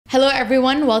Hello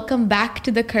everyone, welcome back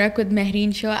to the Karak with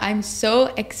Mehreen show. I'm so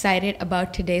excited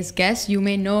about today's guest. You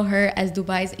may know her as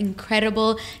Dubai's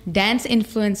incredible dance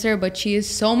influencer, but she is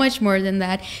so much more than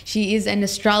that. She is an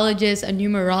astrologist, a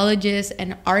numerologist,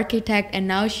 an architect, and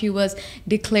now she was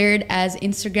declared as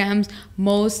Instagram's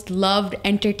most loved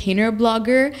entertainer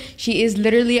blogger. She is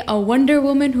literally a Wonder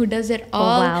Woman who does it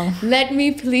all. Oh, wow. Let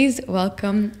me please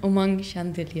welcome Umang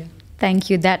Shandilia. Thank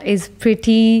you. That is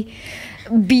pretty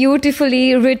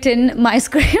beautifully written, my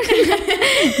script.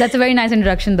 That's a very nice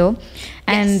introduction though.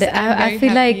 And Yes, I feel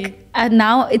happy. like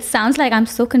now it sounds like I'm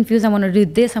so confused. I want to do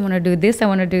this, I want to do this, I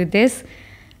want to do this.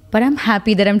 But I'm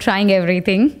happy that I'm trying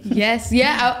everything. Yes,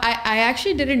 yeah. I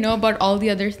actually didn't know about all the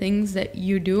other things that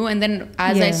you do. And then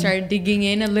as I Yeah. started digging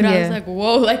in a little, I was Yeah. like,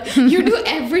 whoa, like you do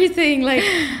everything. Like,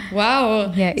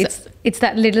 wow. Yeah, So- it's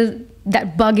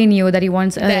that bug in you that you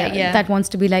wants Yeah. that wants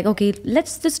to be like, okay,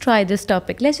 let's just try this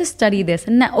topic. Let's just study this.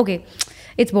 And now, okay,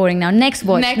 it's boring now. Next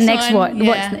what? Next one, yeah.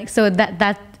 What's next? So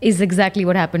that is exactly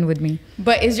what happened with me.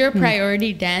 but is your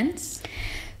priority dance?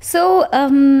 So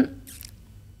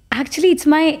actually, it's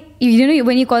my,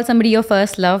 when you call somebody your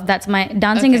first love, that's my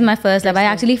dancing is Okay. my first love. I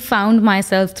actually found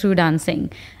myself through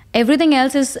dancing. Everything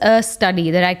else is a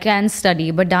study that I can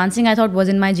study, but dancing I thought was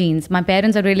in my genes. My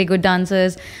parents are really good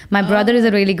dancers. My brother is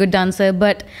a really good dancer,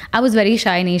 but I was very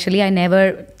shy initially. I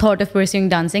never thought of pursuing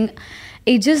dancing.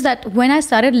 It's just that when I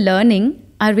started learning,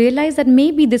 I realized that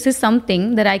maybe this is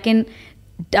something that I can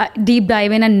deep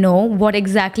dive in and know what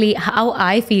exactly how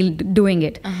I feel doing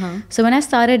it. So when I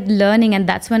started learning, and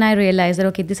that's when I realized that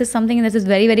okay, this is something that is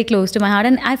very, very close to my heart,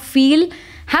 and I feel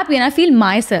happy and I feel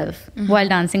myself while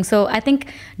dancing. So I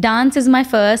think dance is my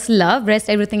first love. Rest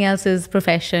everything else is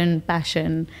profession,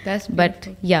 passion. That's but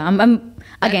beautiful. yeah, I'm again,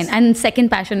 That's- and second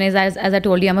passion is as I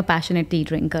told you, I'm a passionate tea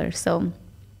drinker. So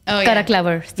Oh, Karak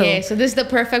lover. So yeah, so this is the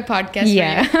perfect podcast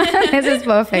yeah, for you. this is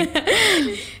perfect.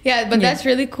 Yeah, but that's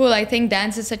really cool. I think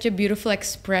dance is such a beautiful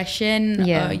expression.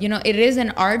 Yeah. It is an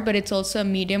art, but it's also a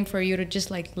medium for you to just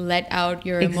like let out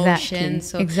your Exactly, emotions.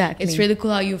 So exactly. it's really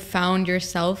cool how you found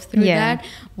yourself through Yeah. that.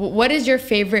 What is your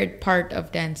favorite part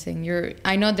of dancing?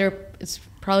 I know it's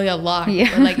probably a lot. Yeah.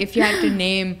 But like if you had to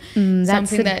name That's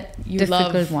something a that you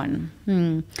difficult love. one.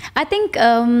 I think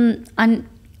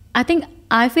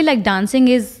I feel like dancing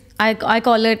is I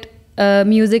call it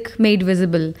music made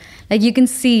visible. Like you can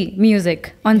see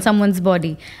music on someone's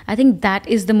body. I think that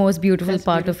is the most beautiful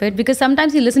part of it, because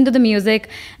sometimes you listen to the music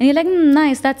and you're like,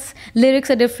 nice, that's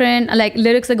lyrics are different. Like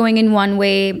lyrics are going in one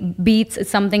way, beats is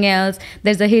something else.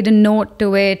 There's a hidden note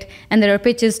to it and there are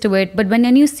pitches to it. But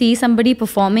when you see somebody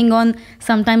performing on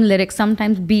sometimes lyrics,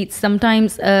 sometimes beats,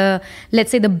 sometimes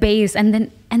let's say the bass, and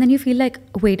then you feel like,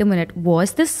 wait a minute,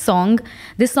 this song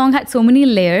had so many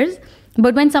layers.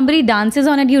 But when somebody dances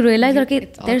on it, you realize, okay,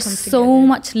 It all there's comes so together.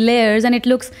 much layers, and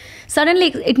suddenly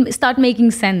it start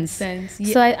making sense. Yeah.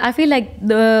 So I feel like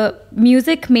the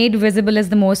music made visible is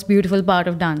the most beautiful part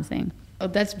of dancing. Oh,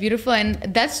 that's beautiful, and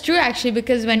that's true actually,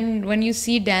 because when you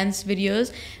see dance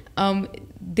videos,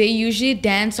 they usually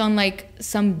dance on like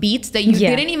some beats that you Yeah.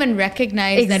 didn't even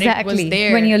recognize that it was Exactly,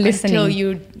 there when you're until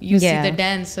listening. you see Yeah. the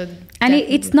dance. So And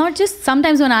it's not just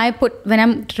sometimes when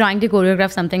I'm trying to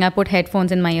choreograph something, I put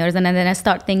headphones in my ears and then I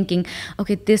start thinking,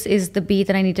 okay, this is the beat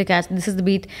that I need to catch. This is the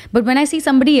beat. But when I see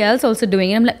somebody else also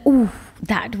doing it, I'm like,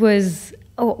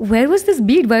 where was this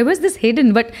beat? Where was this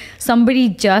hidden? But somebody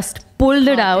just pulled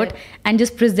it Caught out it. and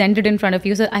just presented in front of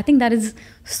you. So I think that is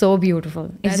so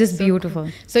beautiful. It's That's just so beautiful.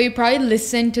 cool. So you probably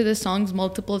listen to the songs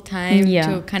multiple times Yeah.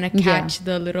 to kind of Yeah. catch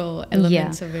the little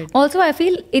elements of it. Also, I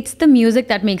feel it's the music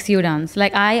that makes you dance.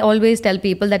 Like I always tell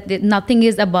people that nothing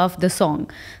is above the song.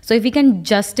 So if we can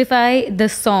justify the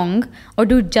song or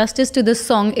do justice to the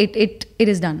song, it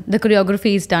is done. The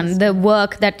choreography is done. The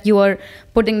work that you are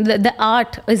putting, the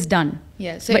art is done.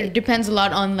 Yeah, so But- it depends a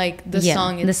lot on like the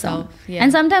song the itself. song. Yeah.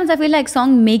 And sometimes I feel like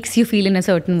song makes you feel in a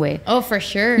certain way. Oh, for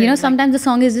sure. You know, Like- sometimes the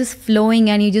song is just flowing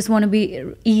and you just want to be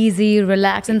easy,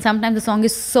 relaxed. And sometimes the song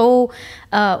is so,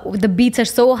 the beats are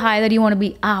so high that you want to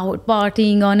be out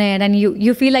partying on it. And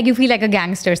you feel like a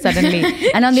gangster suddenly.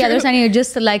 And on the other side, you're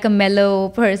just like a mellow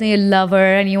person, you're a lover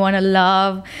and you want to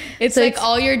love. it's So like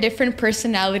all your different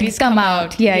personalities come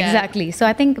out. Yeah, exactly. So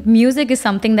I think music is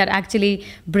something that actually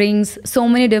brings so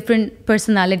many different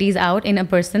personalities out in a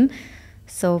person.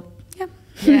 So yeah.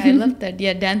 Yeah, I love that.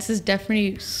 Yeah, dance is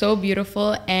definitely so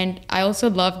beautiful, and I also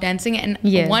love dancing. And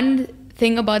Yeah. one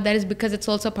thing about that is because it's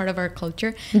also part of our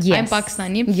culture. Yes. I'm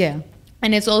Pakistani. Yeah.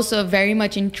 And it's also very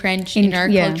much entrenched in our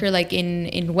yeah. culture, like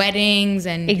in weddings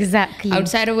and Exactly.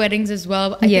 outside of weddings as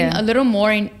well. I Yeah. think a little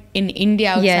more in India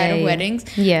outside of weddings.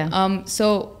 Yeah.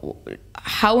 So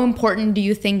how important do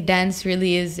you think dance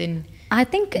really is in I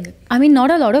think, I mean,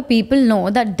 not a lot of people know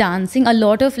that dancing, a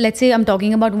lot of, let's say I'm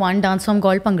talking about one dance form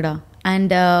called Pangra.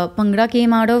 And Pangra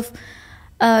came out of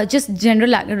just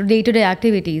general day-to-day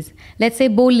activities. Let's say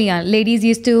Bolniya. Ladies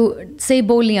used to say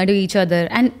Bolniya to each other.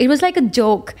 And it was like a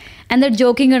joke. And they're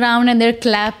joking around and they're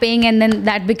clapping and then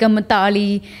that become a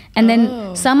tali. And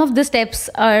then some of the steps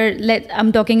are,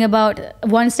 I'm talking about,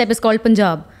 one step is called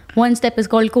Punjab. One step is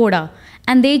called Koda.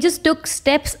 And they just took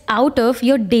steps out of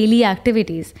your daily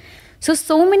activities.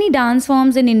 So many dance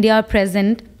forms in India are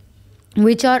present,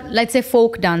 which are, let's say,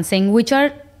 folk dancing, which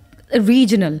are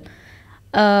regional.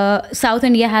 South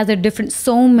India has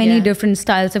so many different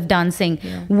styles of dancing.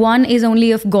 Yeah. One is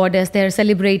only of goddess. They're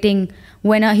celebrating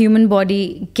when a human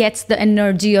body gets the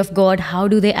energy of God. How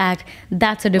do they act?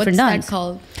 That's a different dance.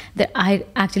 What's that called? I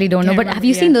actually don't know. But have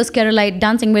you seen those Keralite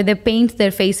dancing where they paint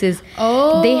their faces?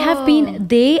 Oh.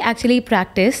 They actually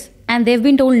practice. And they've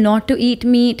been told not to eat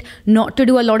meat, not to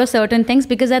do a lot of certain things,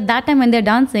 because at that time when they're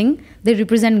dancing, they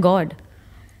represent God.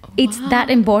 Wow. It's that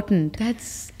important.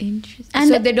 That's interesting. And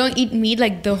so they don't eat meat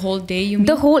like the whole day, you mean?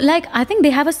 I think they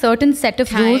have a certain set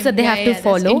of rules that they have to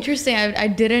follow. That's interesting. I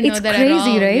didn't know that at all. It's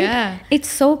crazy, right? Yeah. It's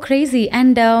so crazy.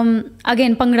 And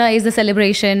again, Pangra is the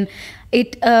celebration.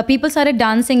 People started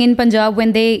dancing in Punjab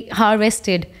when they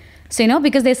harvested. So,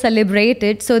 because they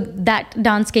celebrated, so that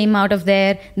dance came out of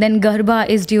there. Then Garba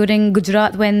is during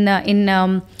Gujarat when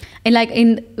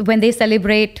when they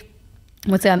celebrate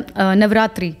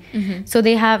Navratri. Mm-hmm. So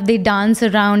they dance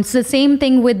around. So same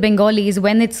thing with Bengalis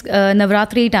when it's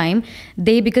Navratri time.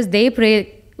 Because they pray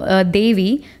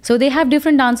Devi, so they have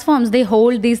different dance forms. They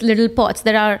hold these little pots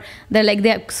they have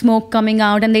smoke coming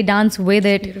out and they dance with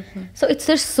it. Beautiful. So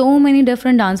there's so many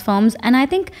different dance forms, and I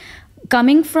think,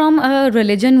 coming from a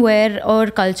religion or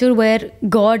culture where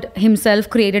God himself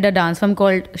created a dance form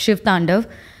called Shiv Tandav,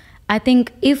 I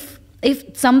think if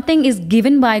something is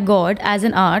given by God as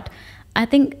an art, I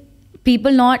think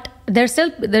there's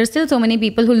still so many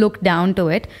people who look down to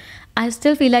it. I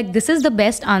still feel like this is the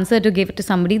best answer to give it to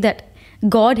somebody, that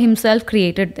God himself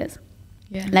created this.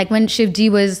 Yeah. Like when Shivji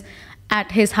was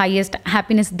at his highest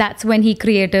happiness, that's when he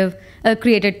created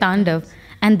Tandav,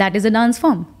 and that is a dance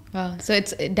form. Wow. So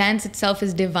dance itself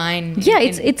is divine. Yeah,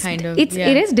 it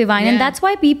is divine. Yeah. And that's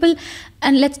why people,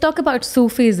 and let's talk about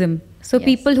Sufism. So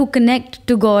people who connect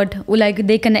to God,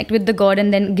 they connect with the God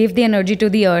and then give the energy to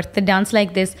the earth, they dance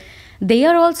like this. They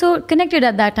are also connected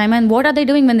at that time. And what are they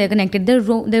doing when they're connected?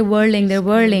 They're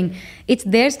whirling. It's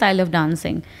their style of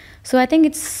dancing. So I think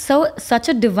it's such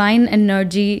a divine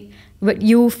energy what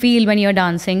you feel when you're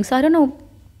dancing. So I don't know.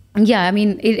 Yeah, I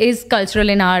mean, it is cultural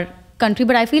in our country,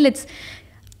 but I feel it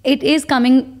is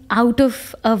coming out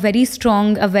of a very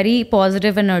strong, a very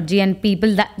positive energy, and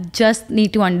people that just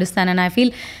need to understand. And I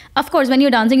feel, of course, when you're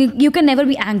dancing, you can never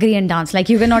be angry and dance. Like,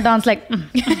 you cannot dance like...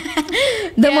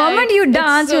 The moment you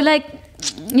dance,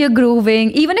 you're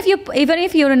grooving. Even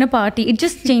if you're in a party, it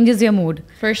just changes your mood.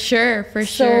 For sure.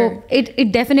 So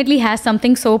it definitely has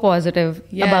something so positive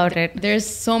about it. There's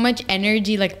so much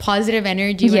energy, like positive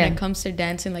energy when it comes to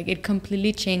dancing. Like, it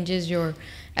completely changes your...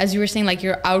 As you were saying, like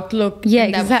your outlook,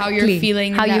 exactly. How you're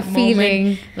feeling,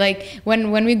 moment. Like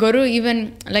when we go to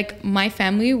even like my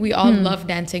family, we all love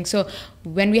dancing. So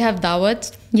when we have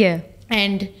dawats,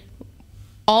 and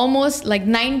almost like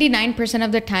 99%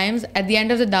 of the times at the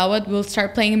end of the dawat, we'll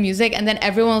start playing music and then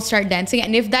everyone will start dancing.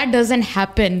 And if that doesn't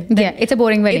happen, it's a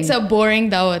boring wedding. It's a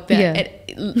boring dawat.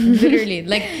 Literally,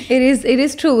 like it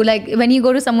is true. Like when you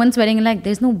go to someone's wedding, like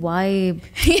there's no vibe.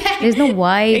 There's no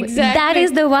vibe. Exactly. That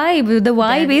is the vibe. The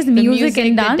vibe is music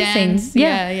and dancing.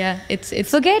 Yeah. It's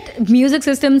forget music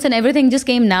systems and everything just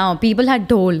came now. People had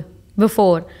dhol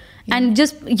before. And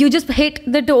you just hit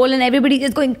the toll and everybody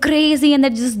is going crazy and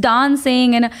they're just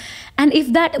dancing and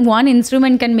if that one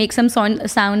instrument can make some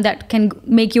sound that can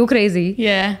make you crazy,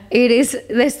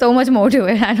 there's so much more to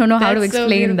it. I don't know how to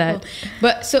explain that.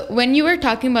 But so when you were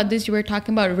talking about this, you were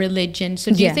talking about religion.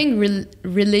 So do you think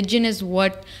religion is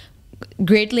what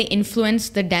greatly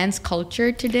influenced the dance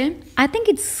culture today? I think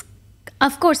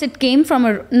of course it came from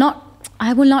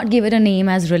I will not give it a name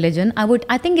as religion.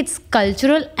 I think it's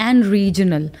cultural and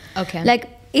regional. Okay.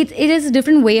 Like it is a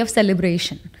different way of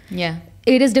celebration. Yeah.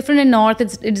 It is different in North,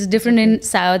 it's different in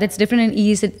South, it's different in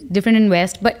East, it's different in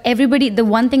West. But everybody, the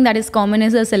one thing that is common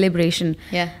is a celebration.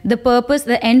 Yeah.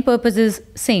 The end purpose is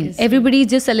same. Everybody is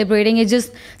just celebrating. It's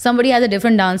just somebody has a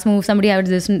different dance move, somebody has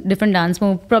this different dance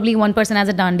move. Probably one person has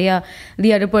a dandiya,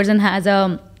 the other person has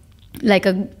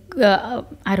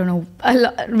I don't know,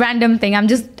 a random thing.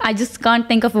 I just can't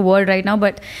think of a word right now.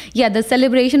 But yeah, the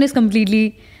celebration is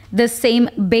completely the same.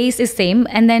 Base is same,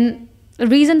 and then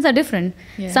reasons are different.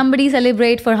 Yeah. Somebody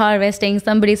celebrate for harvesting,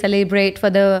 somebody celebrate for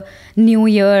the new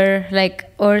year, like,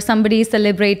 or somebody is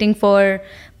celebrating for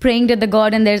praying to the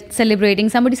god and they're celebrating.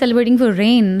 Somebody celebrating for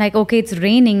rain, like, okay, it's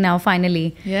raining now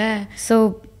finally. Yeah.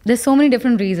 So there's so many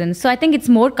different reasons. So I think it's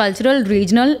more cultural,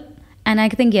 regional, and I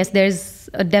think yes, there's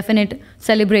a definite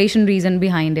celebration reason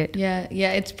behind it. Yeah,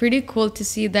 yeah, it's pretty cool to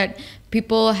see that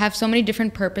people have so many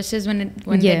different purposes when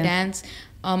they Yeah. dance.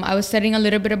 I was studying a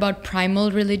little bit about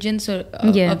primal religions, so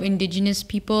Yeah. of indigenous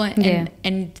people, and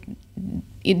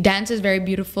Yeah. dance is very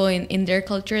beautiful in their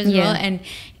culture as Yeah. well, and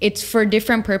it's for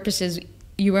different purposes.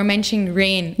 You were mentioning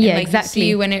rain. And Yeah, like exactly. You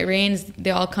see when it rains, they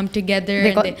all come together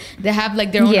They and they have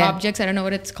like their own Yeah. objects. I don't know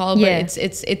what it's called, Yeah. but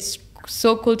it's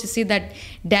so cool to see that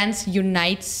dance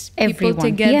unites people Everyone.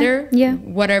 together, Yeah.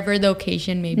 whatever the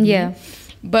occasion may be. Yeah.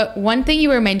 But one thing you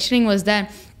were mentioning was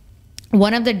that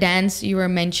one of the dance you were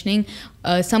mentioning,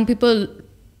 some people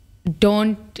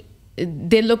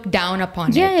they look down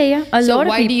upon Yeah, it. yeah, yeah. A so lot of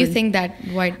why do you people. think that?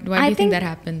 Why do you think that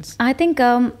happens? I think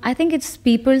it's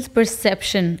people's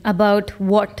perception about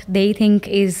what they think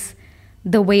is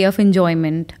the way of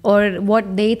enjoyment or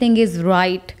what they think is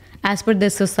right as per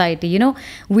this society. You know,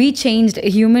 we changed. A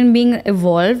human being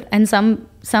evolved, and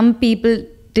some people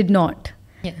did not.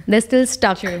 Yeah. They're still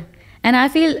stuck. True. And I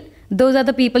feel those are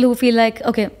the people who feel like,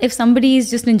 okay, if somebody is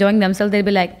just enjoying themselves, they'll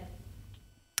be like,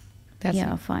 That's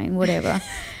yeah, fine, whatever.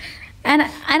 and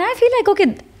I feel like,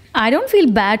 okay, I don't feel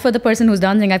bad for the person who's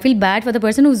dancing. I feel bad for the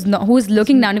person who's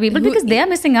looking down to people because they are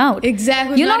missing out.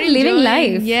 Exactly. You're not living enjoying.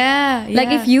 life. Yeah. Like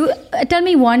if you tell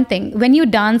me one thing, when you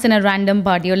dance in a random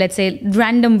party or let's say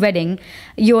random wedding,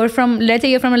 let's say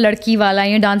you're from a ladki wala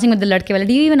and you're dancing with the ladki wala.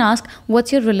 Do you even ask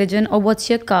what's your religion or what's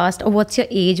your caste or what's your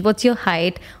age, what's your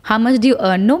height, how much do you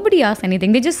earn? Nobody asks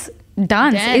anything. They just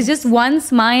dance. It's just one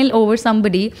smile over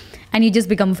somebody and you just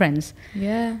become friends.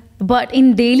 Yeah. But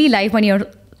in daily life, when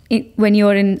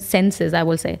you're in senses, I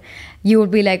will say, you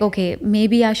would be like, okay,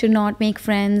 maybe I should not make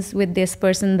friends with this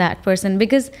person, that person,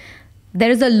 because there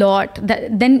is a lot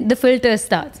that then the filter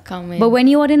starts coming. But when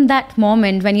you are in that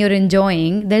moment, when you're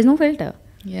enjoying, there's no filter.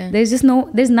 Yeah. There's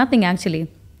nothing actually.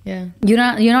 Yeah. You're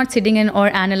not sitting in or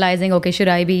analyzing, okay, should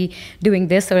I be doing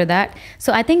this or that?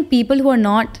 So I think people who are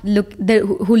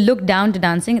who look down to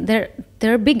dancing,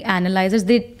 they're big analyzers.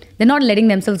 They're not letting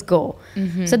themselves go.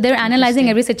 Mm-hmm. So they're analyzing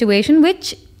every situation,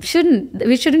 which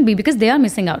shouldn't be, because they are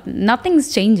missing out.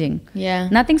 Nothing's changing. Yeah.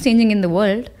 Nothing's changing in the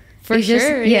world. For It's sure.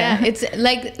 just, Yeah. It's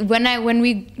like when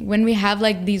we have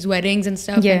like these weddings and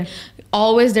stuff. Yeah. And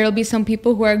always there'll be some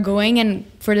people who are going, and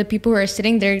for the people who are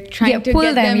sitting, they're trying to pull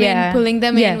get them in, pulling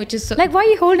them in, which is so like, why are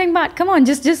you holding back? Come on,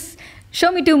 just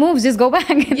show me 2 moves, just go back.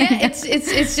 yeah,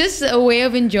 it's just a way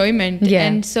of enjoyment. Yeah.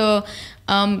 And so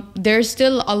there's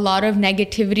still a lot of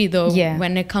negativity though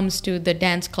when it comes to the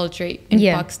dance culture in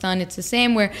Pakistan. It's the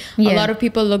same, where a lot of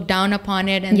people look down upon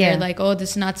it and they're like, oh,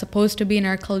 this is not supposed to be in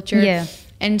our culture. Yeah.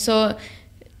 And so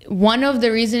one of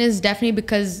the reasons is definitely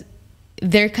because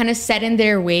they're kind of set in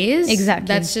their ways. Exactly.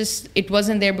 That's just, it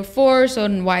wasn't there before, so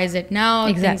why is it now?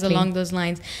 Exactly. Things along those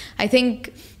lines. I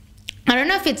don't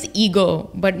know if it's ego,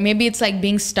 but maybe it's like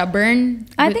being stubborn.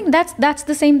 I think that's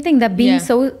the same thing, that being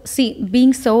so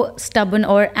stubborn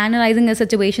or analyzing a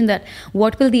situation that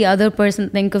what will the other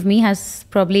person think of me has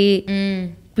probably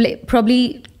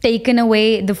taken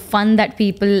away the fun that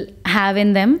people have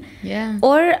in them. Yeah.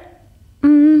 Or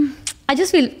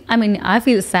I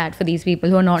feel sad for these people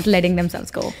who are not letting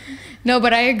themselves go. No,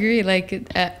 but I agree.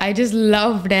 Like, I just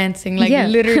love dancing. Like,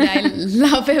 literally, I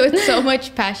love it with so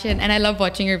much passion. And I love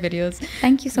watching your videos.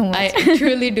 Thank you so much. I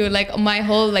truly do. Like,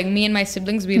 me and my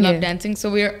siblings, we love dancing.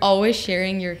 So we're always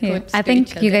sharing your clips. I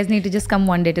think you guys need to just come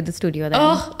one day to the studio then.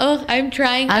 Oh, I'm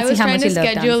trying. I was trying to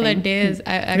schedule a day.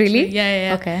 Really?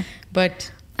 Yeah. Okay.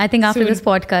 But I think after this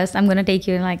podcast, I'm going to take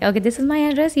you and like, okay, this is my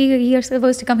address. You're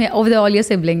supposed to come here over all your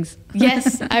siblings.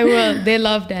 Yes, I will. They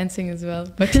love dancing as well.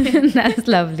 But that's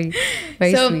lovely.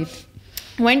 Very sweet.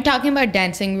 When talking about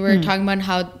dancing, we were talking about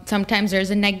how sometimes there's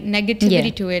a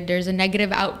negativity to it. There's a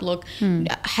negative outlook.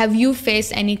 Have you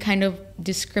faced any kind of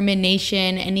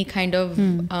discrimination, any kind of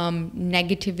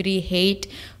negativity, hate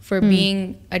for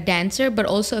being a dancer, but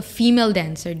also a female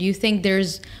dancer? Do you think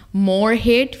there's more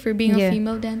hate for being a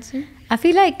female dancer? I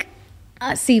feel like,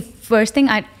 first thing,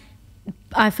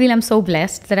 I feel I'm so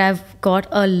blessed that I've got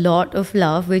a lot of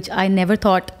love, which I never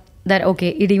thought that,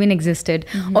 okay, it even existed.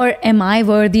 Or am I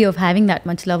worthy of having that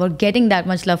much love or getting that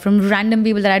much love from random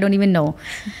people that I don't even know?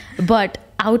 But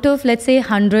out of, let's say,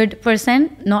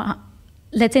 100%, no,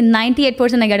 let's say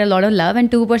 98%, I get a lot of love, and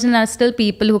 2% are still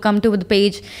people who come to the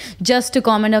page just to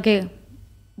comment, okay,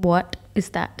 what is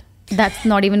that? that's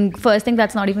not even, first thing,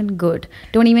 that's not even good.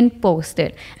 Don't even post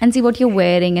it and see what you're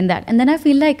wearing and that. And then I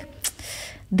feel like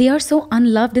they are so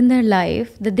unloved in their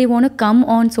life that they want to come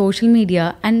on social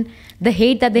media, and the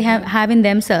hate that they have in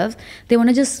themselves, they want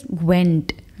to just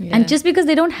vent. Yeah. And just because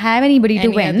they don't have anybody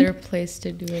to vent, other place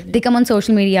to do it. they come on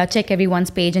social media, check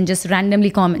everyone's page, and just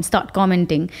randomly start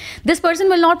commenting. This person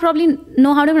will not probably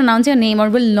know how to pronounce your name, or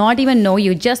will not even know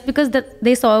you, just because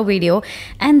they saw a video,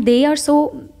 and they're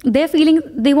feeling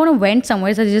they want to vent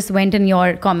somewhere, so they just went in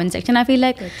your comment section. I feel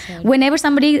like whenever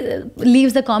somebody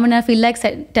leaves the comment, I feel like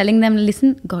telling them,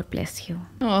 listen, God bless you.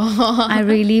 Aww.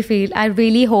 I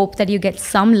really hope that you get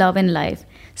some love in life,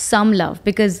 some love,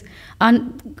 because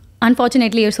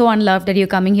unfortunately, you're so unloved that you're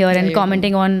coming here and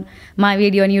commenting on my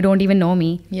video and you don't even know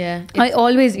me. Yeah. I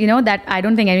always, that I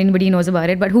don't think anybody knows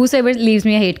about it, but whosoever leaves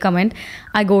me a hate comment,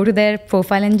 I go to their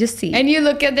profile and just see. And you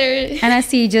look at their... And I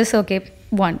see just, okay,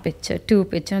 1 picture, 2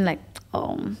 picture, and like,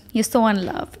 oh, you're so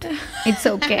unloved. It's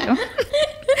okay.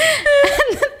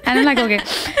 And I'm like, okay,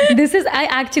 I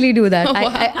actually do that.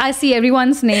 Wow. I see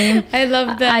everyone's name. I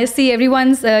love that. I see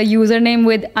everyone's username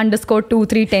with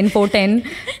 _2310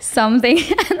 something.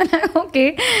 And then I'm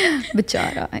okay,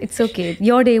 Bichara, it's okay.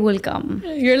 Your day will come.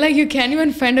 You're like, you can't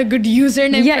even find a good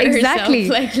username for exactly.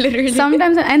 yourself. Like, literally.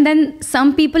 Sometimes, and then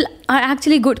some people are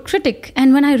actually good critic.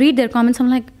 And when I read their comments, I'm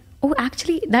like, oh,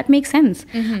 actually, that makes sense.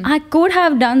 Mm-hmm. I could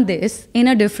have done this in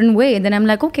a different way. Then I'm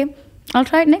like, okay, I'll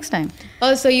try it next time.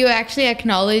 Oh, so you actually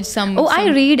acknowledge I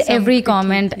read every critique.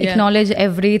 comment, acknowledge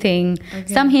everything.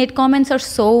 Okay. Some hate comments are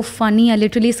so funny. I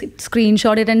literally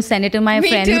screenshot it and send it to my Me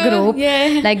friends too. group.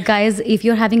 Yeah. Like, guys, if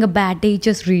you're having a bad day,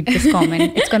 just read this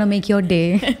comment. It's going to make your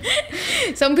day.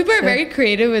 Some people are very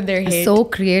creative with their hate. So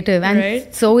creative. And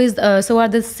right? so are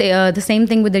the same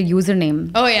thing with their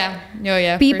username. Oh, yeah. Oh,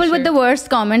 yeah. People with the worst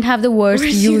comment have the worst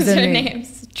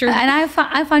usernames. True. And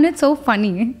I find it so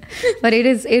funny, but it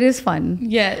is fun.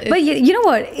 Yeah. But you know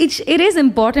what? It is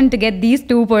important to get these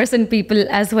 2% people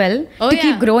as well to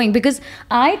keep growing, because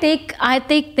I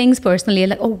take things personally.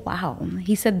 Like, oh wow,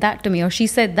 he said that to me, or she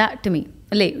said that to me.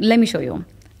 Let me show you.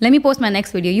 Let me post my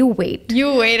next video. You wait.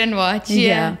 You wait and watch.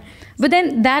 Yeah. But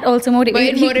then that also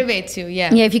motivates you.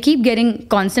 Yeah. Yeah. If you keep getting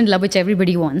constant love, which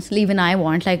everybody wants, even I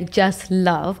want, like just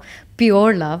love,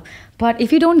 pure love. But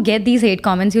if you don't get these hate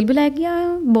comments, you'll be like,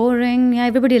 yeah, boring. Yeah,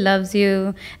 everybody loves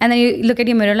you. And then you look at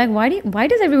your mirror like, why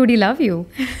does everybody love you?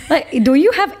 Like, do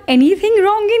you have anything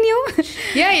wrong in you?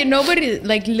 Yeah, nobody,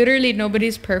 like literally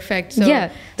nobody's perfect. So yeah.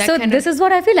 So this is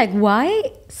what I feel like. Why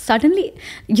suddenly,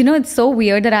 it's so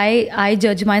weird that I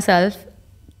judge myself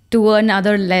to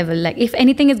another level. Like, if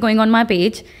anything is going on my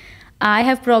page, I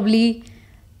have probably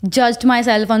judged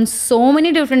myself on so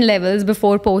many different levels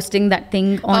before posting that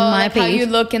thing on my like page. How you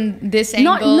look in this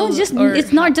angle?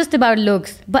 It's not just about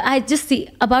looks, but I just see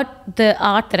about the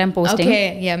art that I'm posting.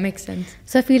 Okay, yeah, makes sense.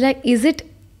 So I feel like, is it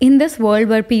in this world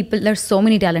where there's so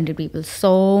many talented people,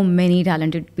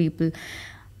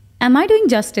 am I doing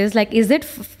justice? Like, is it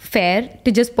fair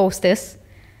to just post this?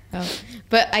 Oh.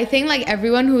 But I think like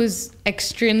everyone who's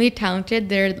extremely talented,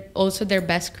 they're also their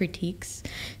best critiques.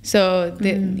 So,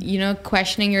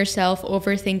 questioning yourself,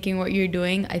 overthinking what you're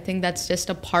doing, I think that's just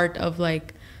a part of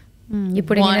like... You're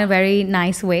putting it in a very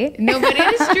nice way. No, but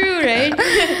it is true,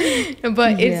 right?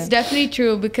 But it's definitely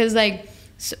true, because like,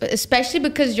 especially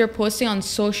because you're posting on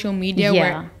social media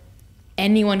where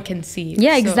anyone can see.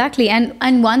 Yeah, exactly.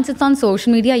 And once it's on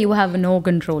social media, you have no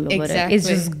control over it. It's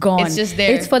just gone. It's just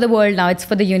there. It's for the world now. It's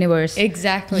for the universe.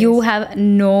 Exactly. You have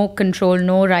no control,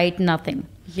 no right, nothing.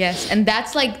 Yes, and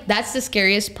that's the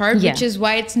scariest part, which is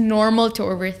why it's normal to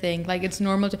overthink. Like, it's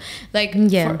normal to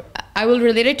I will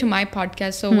relate it to my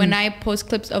podcast. So when I post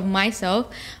clips of myself,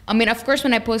 I mean, of course,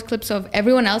 when I post clips of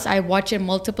everyone else, I watch it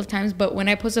multiple times. But when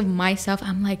I post of myself,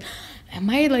 I'm like, am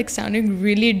I like sounding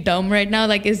really dumb right now?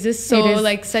 Like, is this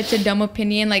like such a dumb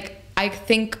opinion? Like, I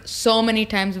think so many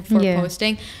times before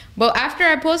posting. But after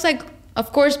I post, like,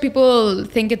 of course, people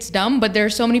think it's dumb, but there are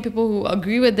so many people who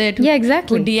agree with it. Who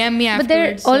DM me afterwards. But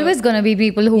there are always going to be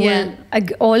people who will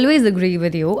always agree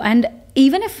with you. And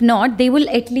even if not, they will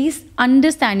at least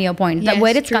understand your point,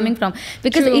 where it's coming from.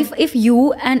 Because if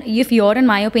your and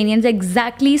my opinions are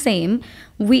exactly same,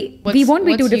 we won't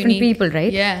be two different people,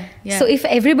 right? Yeah. So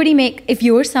if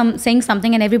you're saying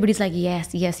something and everybody's like, yes,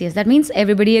 that means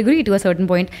everybody agree to a certain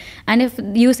point. And if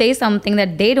you say something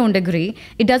that they don't agree,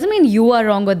 it doesn't mean you are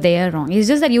wrong or they are wrong. It's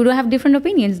just that you don't have different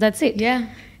opinions. That's it. Yeah.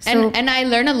 So, and I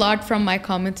learn a lot from my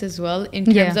comments as well, in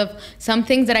terms of some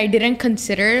things that I didn't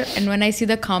consider. And when I see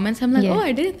the comments, I'm like, oh,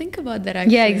 I didn't think about that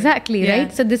actually. Yeah, exactly.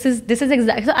 Right. So this is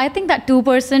exactly. So I think that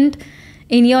 2%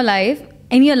 in your life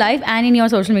in your life and in your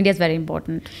social media is very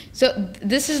important. So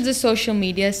this is the social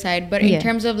media side, but in Yeah.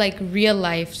 terms of like real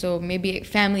life, so maybe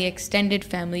family, extended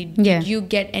family, Yeah. did you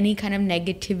get any kind of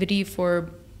negativity for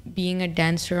being a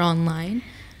dancer online?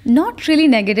 Not really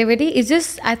negativity. It's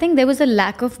just, I think there was a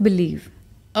lack of belief.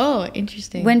 Oh,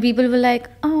 interesting. When people were like,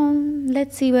 oh,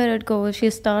 let's see where it goes. She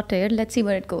started, let's see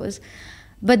where it goes.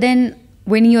 But then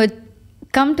when you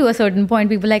come to a certain point,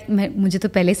 people are like, मुझे तो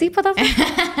पहले से ही पता था.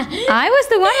 I was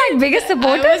the one like biggest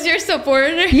supporter. I was your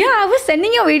supporter. Yeah, I was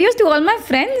sending your videos to all my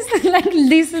friends. Like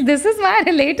this is my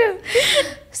relative.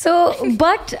 So,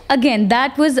 but again,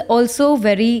 that was also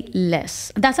very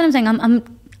less. That's what I'm saying.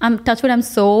 I'm touch wood. I'm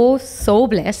so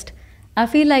blessed. I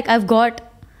feel like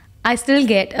I still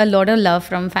get a lot of love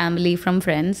from family, from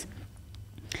friends.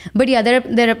 But yeah, there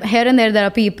are here and there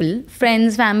are people,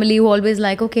 friends, family who always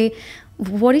like, okay,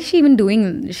 what is she even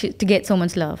doing to get so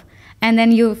much love? And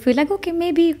then you feel like, okay,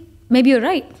 maybe you're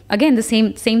right. Again, the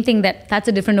same thing, that's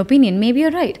a different opinion. Maybe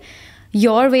you're right.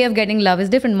 Your way of getting love is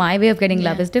different. My way of getting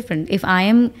love is different. If I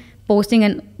am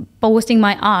posting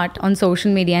my art on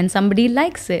social media and somebody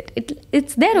likes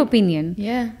it's their opinion.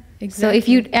 Yeah, exactly.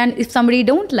 So if somebody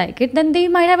don't like it, then they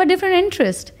might have a different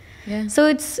interest. Yeah. So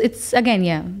it's again,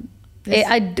 yeah.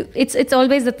 It's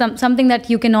always something that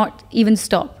you cannot even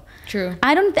stop. True.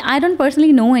 I don't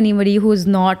personally know anybody who's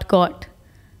not got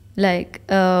like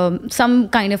some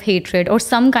kind of hatred or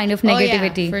some kind of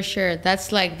negativity. Oh, yeah, for sure.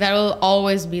 That's like, that'll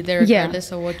always be there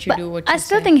regardless of what you do, what you I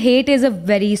still think hate is a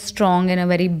very strong and a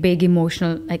very big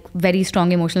emotional, like very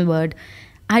strong emotional word.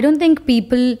 I don't think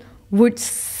people would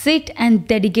sit and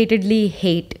dedicatedly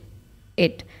hate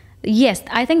it. Yes,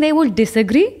 I think they will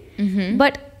disagree,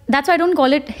 but that's why I don't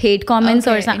call it hate comments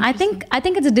or something. I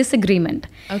think it's a disagreement.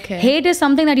 Okay. Hate is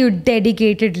something that you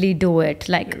dedicatedly do it,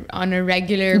 like on a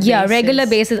regular basis. Yeah, regular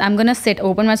basis. I'm gonna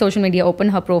open my social media, open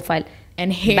her profile,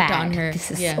 and hate on her.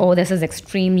 This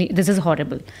is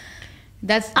horrible.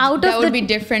 That would be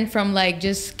different from like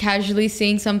just casually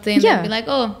saying something and be like,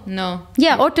 oh no.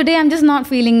 Yeah, or today I'm just not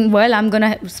feeling well. I'm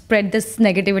gonna spread this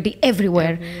negativity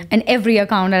everywhere and every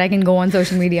account that I can go on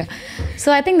social media.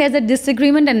 So I think there's a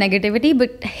disagreement and negativity,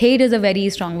 but hate is a very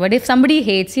strong word. If somebody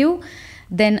hates you,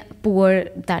 then poor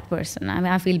that person. I mean,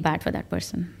 I feel bad for that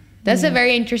person. That's a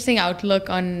very interesting outlook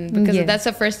on, because that's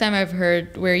the first time I've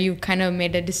heard where you kind of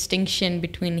made a distinction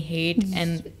between hate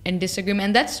and disagreement.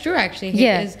 And that's true, actually.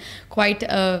 Hate is quite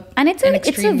and it's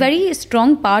a very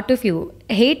strong part of you.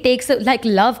 Hate takes, like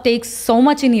love takes so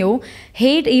much in you.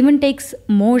 Hate even takes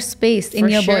more space in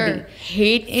your body.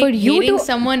 Hating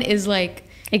someone is like...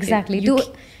 Exactly.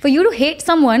 For you to hate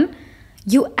someone,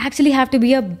 you actually have to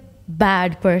be a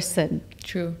bad person.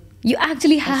 True. You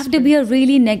actually have to be a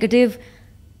really negative,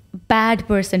 bad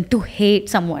person to hate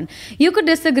someone. You could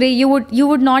disagree, you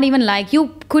would not even like,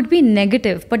 you could be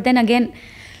negative, but then again,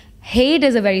 hate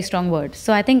is a very strong word.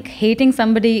 So I think hating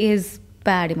somebody is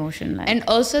bad emotion. And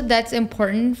also that's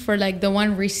important for like the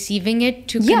one receiving it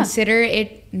to consider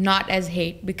it not as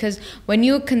hate, because when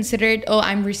you consider it, oh,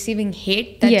 I'm receiving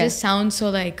hate, that just sounds so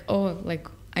like, oh, like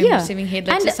I'm receiving hate.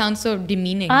 That just sounds so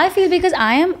demeaning. I feel, because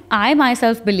I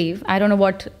myself believe, I don't know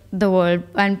what the world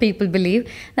and people believe,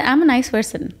 that I'm a nice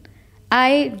person.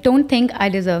 I don't think I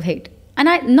deserve hate. And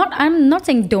I'm not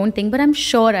saying don't think, but I'm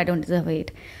sure I don't deserve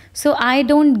hate. So I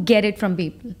don't get it from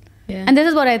people. Yeah. And this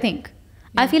is what I think.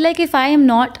 Yeah. I feel like if I am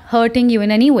not hurting you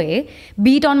in any way,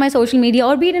 be it on my social media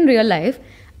or be it in real life,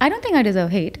 I don't think I deserve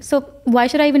hate. So why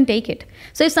should I even take it?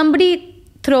 So if somebody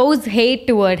throws hate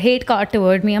card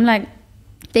toward me, I'm like,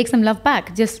 take some love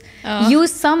back. Just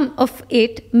use some of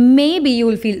it. Maybe you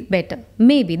will feel better.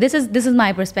 Maybe. This is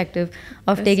my perspective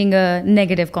of taking a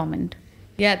negative comment.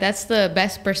 Yeah, that's the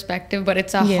best perspective, but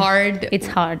it's hard. It's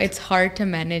hard. It's hard to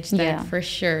manage that for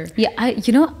sure. Yeah,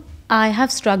 I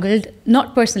have struggled,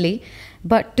 not personally,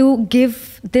 but to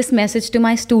give this message to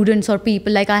my students or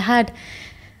people. Like I had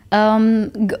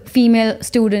female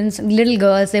students, little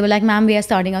girls, they were like, ma'am, we are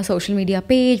starting our social media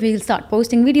page. We'll start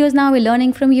posting videos now. We're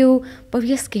learning from you. But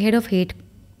we are scared of hate.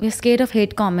 We're scared of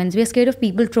hate comments. We're scared of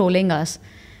people trolling us.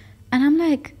 And I'm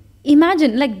like,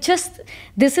 imagine, like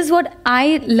this is what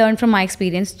I learned from my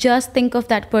experience. Just think of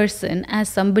that person as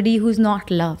somebody who's not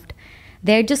loved.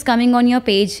 They're just coming on your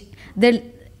page. They're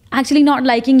actually not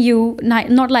liking you,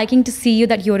 not liking to see you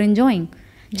that you're enjoying.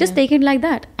 Just take it like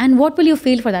that. And what will you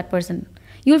feel for that person?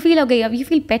 You'll feel, okay, you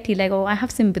feel petty, like, oh, I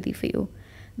have sympathy for you.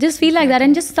 Just feel like that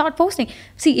and just start posting.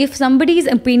 See, if somebody's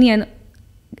opinion,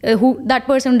 that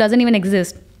person who doesn't even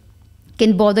exist,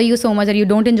 can bother you so much that you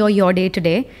don't enjoy your day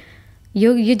today,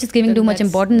 you're just giving too much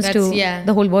importance to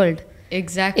the whole world.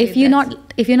 Exactly. If you're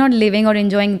not living or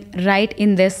enjoying right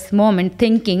in this moment,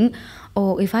 thinking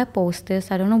oh, if I post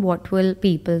this, I don't know what will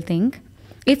people think.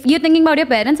 If you're thinking about your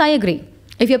parents, I agree.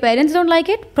 If your parents don't like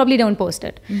it, probably don't post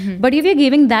it. But if you're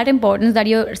giving that importance that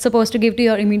you're supposed to give to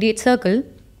your immediate circle,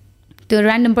 to a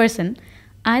random person,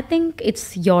 I think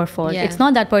it's your fault. Yeah. It's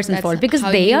not that person's That's fault, because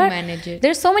how they you are. manage it.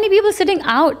 There's so many people sitting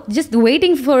out just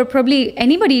waiting for probably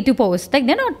anybody to post. Like,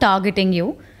 they're not targeting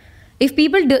you. If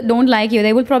people don't like you,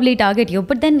 they will probably target you.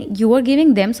 But then you are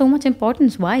giving them so much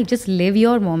importance. Why? Just live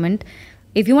your moment.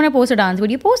 If you want to post a dance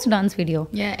video, post a dance video.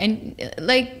 Yeah, and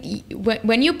like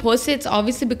when you post it, it's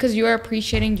obviously because you are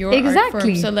appreciating your art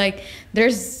form. So like,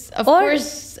 there's of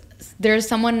course there's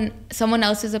someone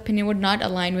else's opinion would not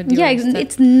align with yours. Yeah,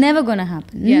 it's never gonna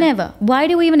happen. Yeah. Never. Why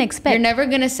do we even expect? You're never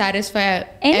gonna satify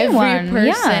anyone.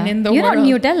 Every person in the You're world.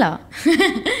 You're not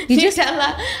Nutella.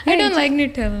 Nutella. I don't like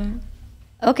Nutella.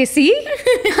 Okay, see?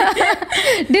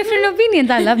 Different opinions.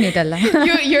 I love Nutella.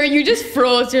 You just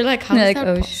froze. You're like, how is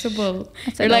that possible?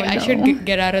 You're like, I should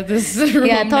get out of this room.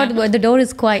 Yeah, I thought the door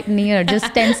is quite near,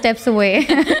 just 10 steps away.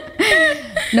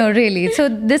 No, really. So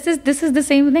this is the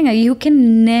same thing. You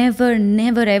can never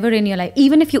ever in your life,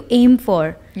 even if you aim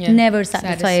for, never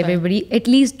satisfy everybody. At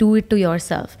least do it to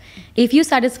yourself. If you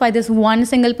satisfy this one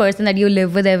single person that you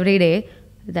live with every day,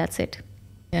 that's it.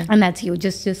 Yeah. And that's you.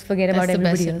 Just forget about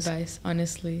everybody else. That's the best advice,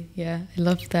 honestly. Yeah, I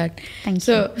love that. Thank you.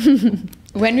 So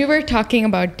when we were talking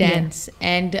about dance,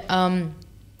 and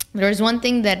there was one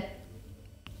thing that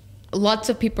lots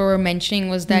of people were mentioning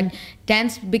was that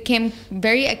dance became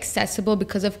very accessible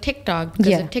because of TikTok.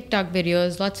 Because of TikTok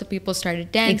videos, lots of people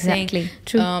started dancing. Exactly.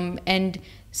 True. And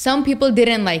some people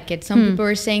didn't like it. Some people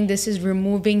were saying this is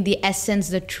removing the essence,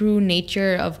 the true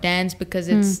nature of dance, because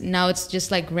it's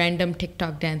just like random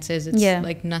TikTok dances. It's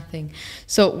like nothing.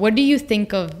 So what do you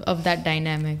think of that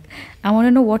dynamic? I want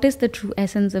to know, what is the true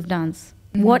essence of dance?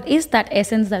 What is that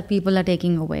essence that people are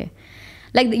taking away?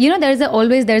 Like,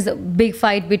 there's a big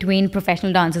fight between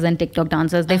professional dancers and TikTok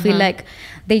dancers. They feel like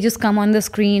they just come on the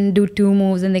screen, do 2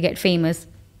 moves, and they get famous.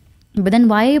 But then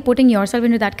why are you putting yourself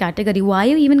into that category? Why are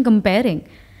you even comparing?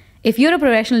 If you're a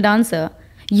professional dancer,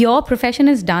 your profession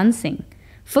is dancing.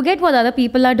 Forget what other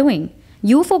people are doing.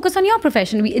 You focus on your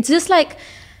profession. It's just like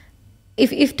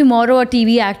if tomorrow a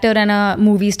TV actor and a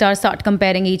movie star start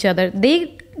comparing each other,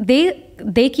 they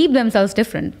keep themselves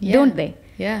different, don't they?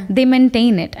 Yeah. They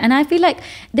maintain it. And I feel like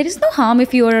there is no harm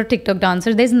if you're a TikTok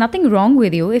dancer. There's nothing wrong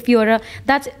with you. If you're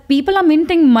people are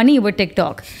minting money with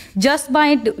TikTok just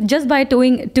by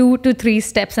doing 2 to 3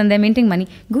 steps, and they're minting money.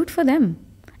 Good for them.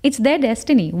 It's their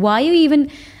destiny. Why you even,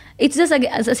 it's just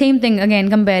the same thing again,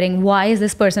 comparing why is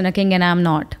this person a king and I'm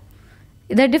not.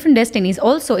 There are different destinies.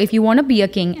 Also, if you want to be a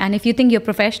king and if you think you're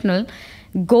professional,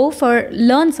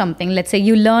 learn something. Let's say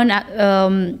you learn,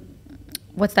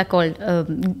 what's that called?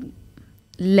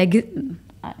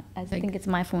 I think it's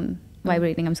my phone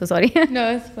vibrating. I'm so sorry.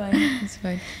 No, it's fine. It's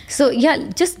fine. So yeah,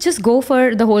 just go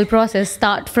for the whole process.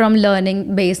 Start from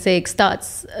learning basics.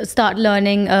 Start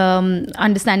learning,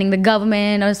 understanding the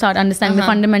government, or start understanding the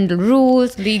fundamental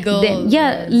rules.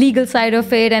 Legal side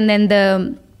of it, and then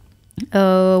the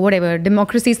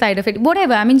democracy side of it.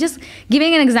 Whatever. I mean, just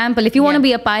giving an example. If you want to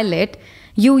be a pilot,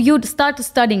 you'd start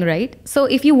studying, right? So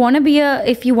if you want to be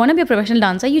a professional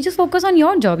dancer, you just focus on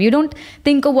your job. You don't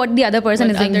think of what the other person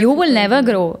is doing. You will never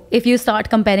grow if you start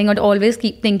comparing or always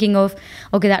keep thinking of,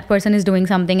 okay, that person is doing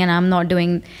something and I'm not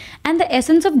doing. And the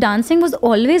essence of dancing was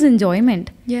always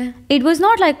enjoyment. Yeah. It was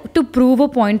not like to prove a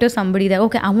point to somebody that,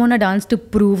 okay, I want to dance to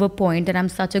prove a point that I'm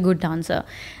such a good dancer.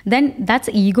 Then that's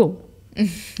ego.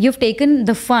 You've taken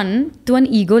the fun to an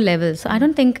ego level. So I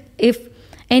don't think if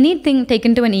anything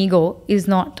taken to an ego is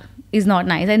not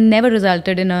nice, and never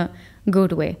resulted in a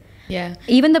good way. Yeah.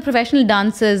 Even the professional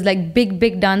dancers, like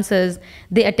big dancers,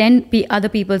 they attend other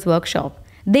people's workshop.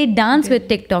 They dance with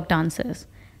TikTok dancers.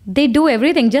 They do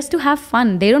everything just to have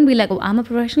fun. They don't be like, oh, I'm a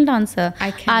professional dancer.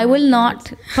 I will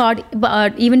not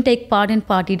even take part in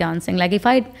party dancing. Like if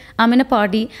I'm in a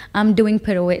party, I'm doing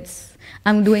pirouettes.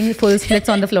 I'm doing full splits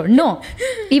on the floor. No.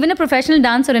 Even a professional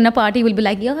dancer in a party will be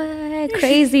like, yeah,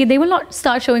 crazy. They will not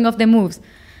start showing off their moves.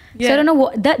 Yeah. So I don't know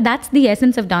what that's the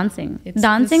essence of dancing. It's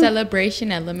dancing, the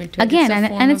celebration element to it. Again,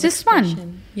 and it's just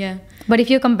fun. Yeah. But if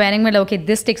you're comparing with, okay,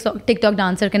 this TikTok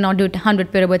dancer cannot do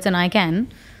 100 pirouettes and I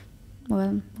can,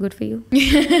 well, good for you.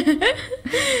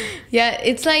 Yeah,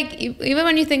 it's like even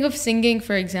when you think of singing,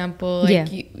 for example,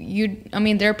 like I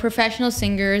mean, there are professional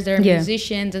singers, there are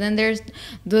musicians, and then there's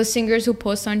those singers who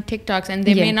post on TikToks, and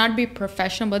they may not be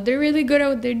professional, but they're really good at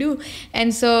what they do.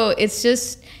 And so it's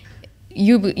just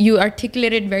you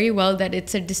articulated very well that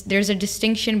there's a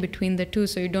distinction between the two,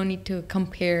 so you don't need to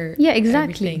compare. Yeah,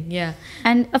 exactly. Everything. Yeah,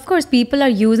 and of course, people are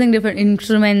using different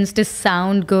instruments to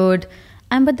sound good.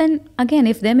 And but then again,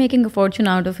 if they're making a fortune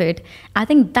out of it, I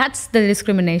think that's the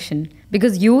discrimination,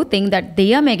 because you think that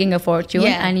they are making a fortune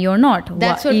and you're not.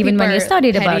 That's what even when you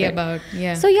studied about it.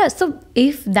 Yeah. So yeah, so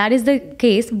if that is the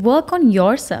case, work on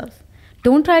yourself.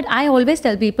 Don't try. I always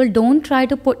tell people, don't try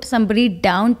to put somebody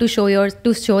down to show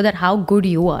that how good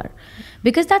you are,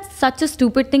 because that's such a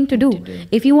stupid thing to do.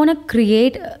 If you want to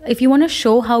create, if you want to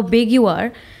show how big you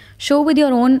are, show with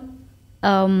your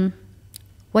own.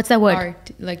 What's that word?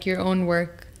 Art, like your own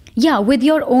work. Yeah, with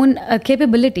your own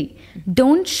capability.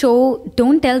 Don't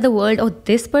tell the world, oh,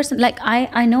 this person, like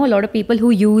I know a lot of people who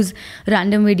use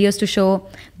random videos to show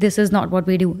this is not what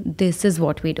we do, this is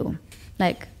what we do.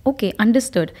 Like, okay,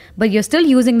 understood. But you're still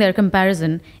using their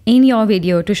comparison in your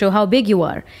video to show how big you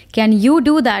are. Can you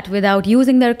do that without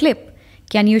using their clip?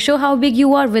 Can you show how big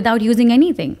you are without using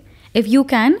anything? If you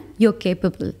can, you're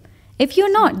capable. If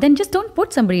you're not, then just don't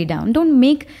put somebody down. Don't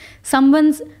make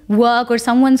someone's work or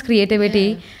someone's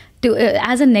creativity to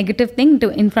as a negative thing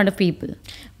in front of people.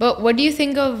 But what do you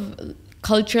think of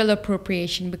cultural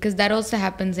appropriation? Because that also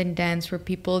happens in dance, where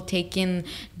people take in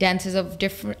dances of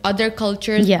different other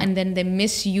cultures and then they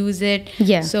misuse it.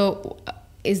 Yeah. So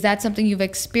is that something you've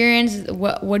experienced?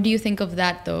 What do you think of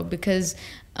that though? Because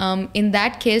in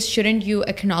that case, shouldn't you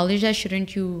acknowledge that?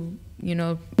 Shouldn't you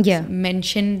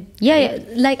mention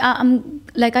like I'm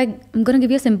gonna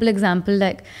give you a simple example.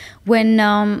 Like when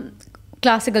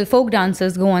classical folk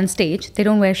dancers go on stage, they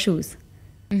don't wear shoes.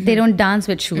 They don't dance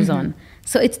with shoes on.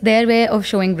 So it's their way of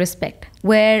showing respect.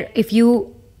 Where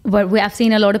I've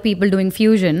seen a lot of people doing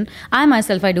fusion. I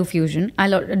myself, I do fusion. I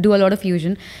do a lot of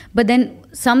fusion. But then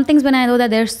some things, when I know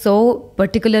that they're so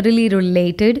particularly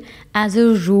related, as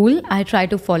a rule, I try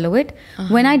to follow it.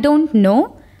 When I don't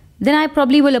know, then I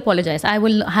probably will apologize. I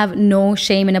will have no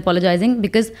shame in apologizing,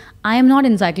 because I am not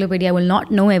encyclopedia. I will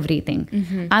not know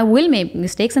everything. I will make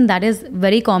mistakes, and that is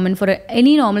very common for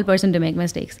any normal person to make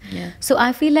mistakes. Yeah. So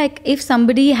I feel like if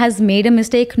somebody has made a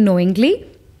mistake knowingly,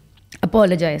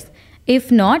 apologize.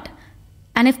 If not,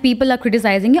 and if people are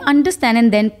criticizing you, understand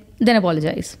and then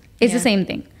apologize. It's the same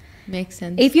thing. Makes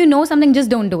sense. If you know something,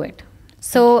 just don't do it.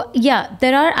 So yeah,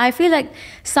 I feel like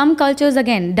some cultures,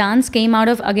 again, dance came out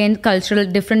of, again, cultural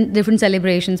different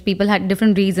celebrations. People had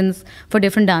different reasons for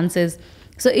different dances.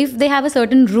 So if they have a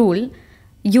certain rule,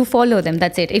 you follow them.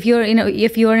 That's it. If you're in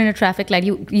a traffic light,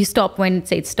 you stop when it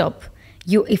says stop.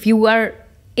 If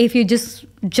you just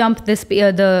jump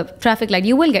the traffic light,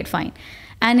 you will get fined.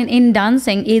 And in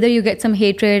dancing, either you get some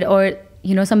hatred, or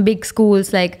some big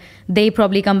schools, like, they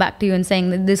probably come back to you and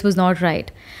saying that this was not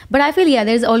right. But I feel,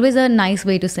 there's always a nice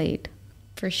way to say it.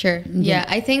 For sure. Yeah,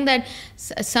 I think that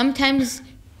sometimes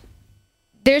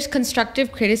there's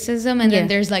constructive criticism, and then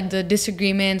there's like the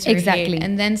disagreements or hate.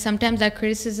 And then sometimes that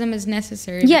criticism is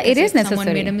necessary. Yeah, it is necessary.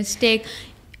 Someone made a mistake,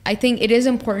 I think it is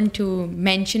important to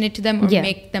mention it to them, or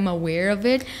make them aware of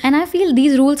it. And I feel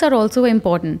these rules are also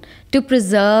important to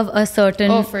preserve a certain...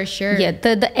 Oh, for sure. Yeah,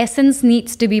 the essence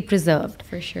needs to be preserved.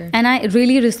 For sure. And I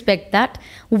really respect that.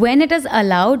 When it is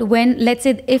allowed, let's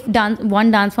say, if one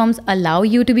dance forms allow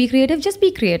you to be creative, just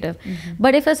be creative.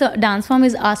 But if a dance form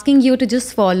is asking you to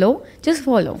just follow, just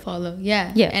follow. Follow,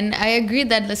 yeah. And I agree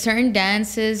that the certain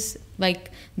dances, like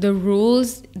the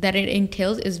rules that it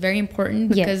entails, is very important,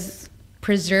 because...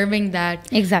 preserving that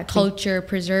culture,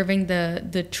 preserving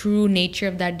the true nature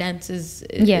of that dance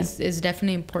is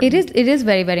definitely important. It is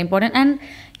very, very important. And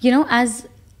as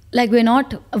like, we're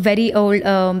not a very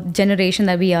old generation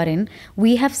that we are in,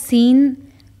 we have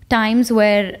seen times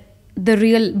where the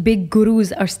real big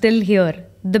gurus are still here.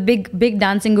 The big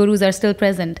dancing gurus are still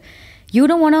present. You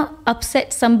don't want to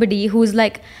upset somebody who's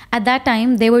like, at that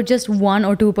time they were just 1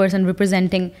 or 2%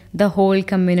 representing the whole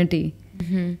community.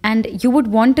 And you would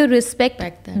want to respect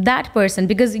that person,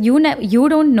 because you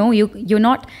don't know, you're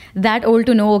not that old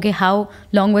to know, okay, how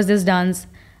long was this dance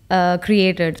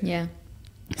created.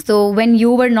 So when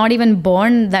you were not even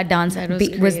born, that dance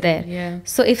was there.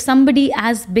 So if somebody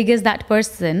as big as that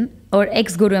person, or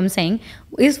ex-guru, I'm saying,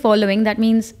 is following, that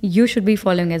means you should be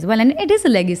following as well. And it is a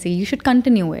legacy. You should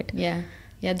continue it. Yeah,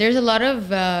 there's a lot of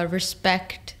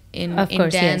respect in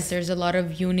dance. There's a lot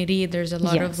of unity. There's a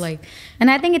lot of like...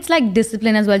 And I think it's like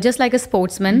discipline as well. Just like a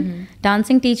sportsman,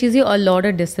 dancing teaches you a lot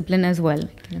of discipline as well.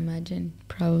 I can imagine.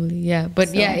 Probably, yeah.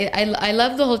 But I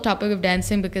love the whole topic of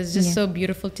dancing, because it's just so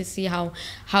beautiful to see how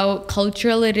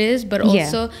cultural it is, but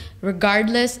also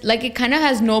regardless, like, it kind of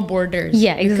has no borders.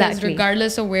 Yeah, exactly. Because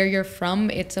regardless of where you're from,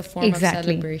 it's a form of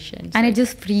celebration. And it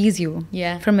just frees you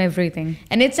from everything.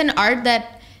 And it's an art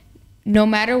that, no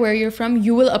matter where you're from,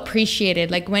 you will appreciate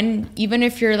it. Like, even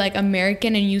if you're like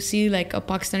American and you see like a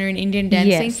Pakistani or an Indian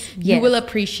dancing, you will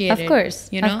appreciate it. Of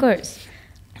course.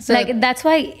 So like that's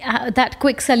why that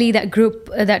Quick Sully, that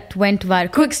group that went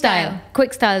viral, Quick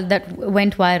Style that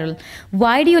went viral.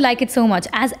 Why do you like it so much?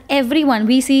 As everyone,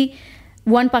 we see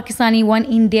one Pakistani, one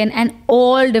Indian, and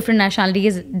all different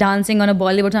nationalities dancing on a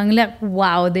Bollywood song. Like,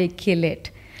 wow, they kill it.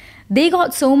 They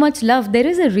got so much love. There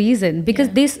is a reason,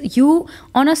 because you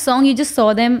on a song, you just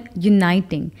saw them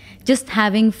uniting, just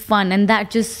having fun, and that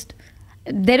just.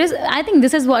 I think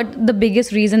this is what the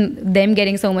biggest reason them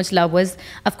getting so much love was.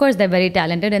 Of course, they're very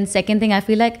talented. And second thing, I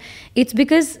feel like it's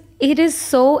because it is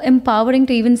so empowering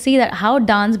to even see that how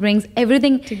dance brings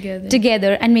everything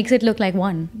together and makes it look like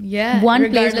one. Yeah, one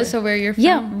regardless place. of where you're from.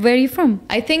 Yeah, where you're from.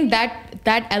 I think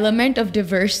that element of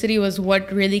diversity was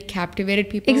what really captivated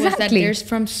people. Exactly. Was that there's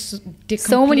from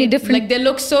so many different... Like, they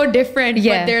look so different,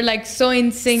 but they're like so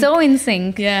in sync. So in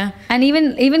sync. Yeah. And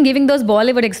even giving those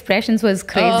Bollywood expressions was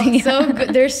crazy. Oh, so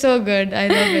good. They're so good. I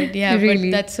love it. Yeah, really.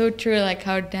 But that's so true, like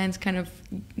how dance kind of,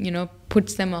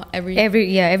 puts them all,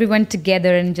 everyone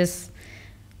together and just...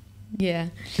 Yeah.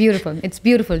 Beautiful. It's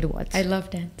beautiful to watch. I love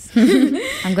dance.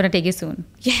 I'm going to take you soon.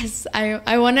 Yes.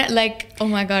 I want to, like, oh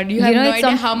my God. You have no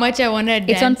idea how much I want to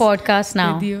dance. It's on podcast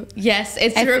now. With you. Yes.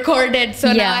 It's recorded.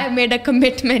 So now I've made a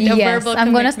commitment, a verbal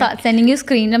I'm going to start sending you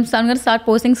I'm going to start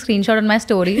posting screenshot on my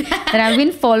story that I've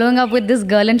been following up with this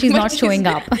girl and she's not showing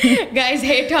up. Guys,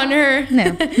 hate on her.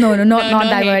 No, not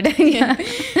that word.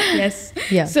 Yes.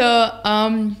 Yeah.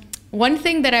 So one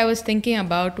thing that I was thinking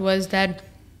about was that,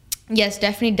 yes,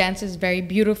 definitely dance is very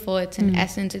beautiful. It's an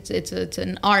essence. It's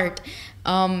an art,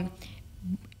 and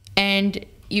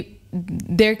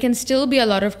there can still be a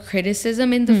lot of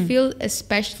criticism in the field,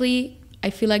 especially I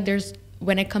feel like there's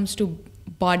when it comes to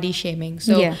body shaming.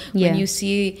 So when you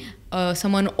see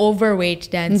someone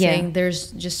overweight dancing,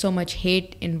 there's just so much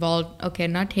hate involved. Okay,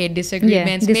 not hate,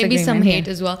 disagreements, maybe some hate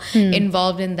as well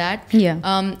involved in that.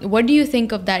 Yeah. What do you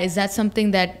think of that? Is that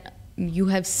something that you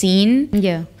have seen?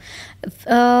 Yeah.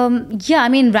 I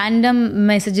mean, random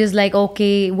messages like,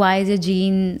 okay, why is your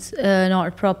jeans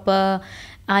not proper?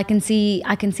 I can see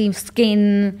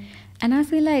skin. And I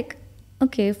feel like,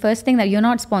 okay, first thing, that you're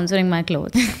not sponsoring my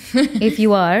clothes. If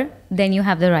you are, then you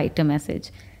have the right to message.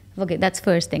 Okay, that's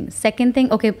first thing. Second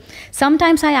thing, okay,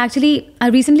 sometimes I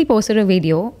recently posted a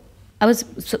video. I was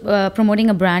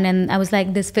promoting a brand and I was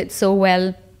like, this fits so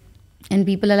well. And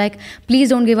people are like, please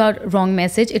don't give out wrong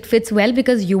message. It fits well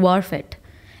because you are fit.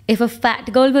 If a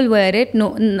fat girl will wear it,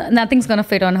 nothing's gonna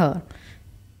fit on her.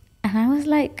 And I was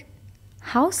like,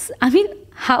 how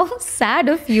sad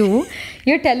of you.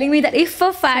 You're telling me that if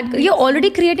a fat, you're already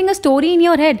creating a story in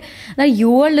your head that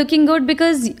you are looking good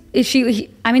because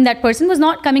that person was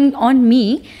not coming on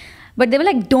me, but they were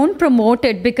like, don't promote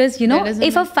it because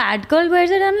if a fat girl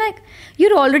wears it, I'm like,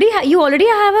 you already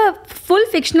have a full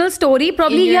fictional story.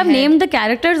 Probably you have named the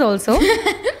characters also.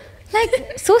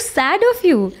 Like, so sad of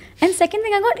you. And second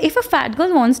thing I got, if a fat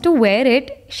girl wants to wear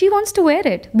it, she wants to wear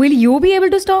it. Will you be able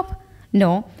to stop?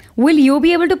 No. Will you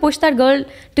be able to push that girl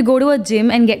to go to a gym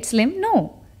and get slim?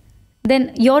 No.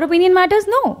 Then your opinion matters?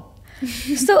 No.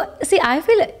 So, see, I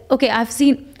feel, okay, I've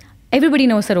seen, everybody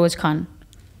knows Saroj Khan.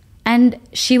 And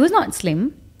she was not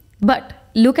slim. But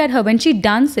look at her. When she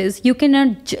dances, you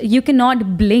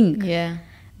cannot blink. Yeah.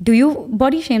 Do you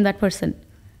body shame that person?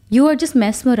 You are just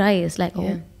mesmerized. Like,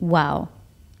 oh, wow.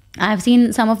 I've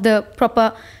seen some of the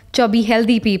proper chubby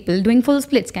healthy people doing full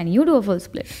splits. Can you do a full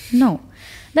split? No.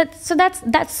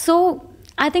 That's so,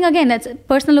 I think again, that's a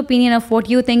personal opinion of what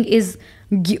you think is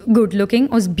good looking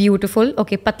or is beautiful.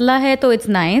 Okay, patla hai to it's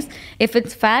nice. If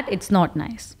it's fat, it's not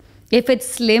nice. If it's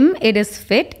slim, it is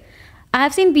fit.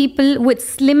 I've seen people with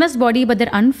slimmest body, but they're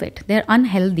unfit. They're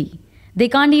unhealthy. They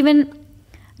can't even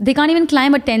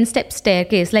climb a 10-step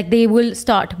staircase. Like, they will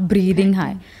start breathing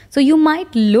high. So you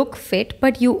might look fit,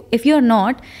 but if you're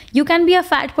not, you can be a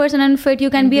fat person and fit. You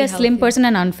can be a slim person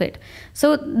and unfit.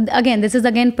 So again, this is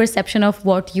perception of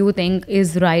what you think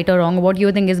is right or wrong, what you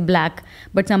think is black.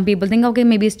 But some people think, okay,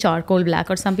 maybe it's charcoal black,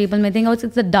 or some people may think, oh,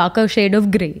 it's a darker shade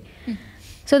of gray.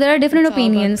 So there are different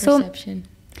opinions. So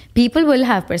people will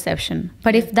have perception.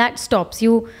 But if that stops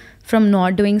you from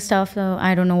not doing stuff,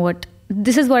 I don't know what.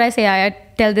 This is what I say. I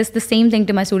tell the same thing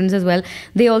to my students as well.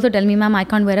 They also tell me, ma'am, I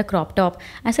can't wear a crop top.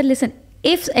 I said, listen,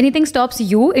 if anything stops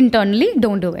you internally,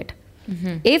 don't do it.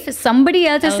 Mm-hmm. If somebody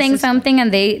else is saying something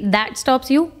and that stops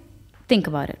you, think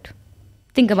about it.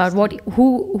 Think about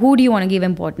who do you want to give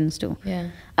importance to. Yeah.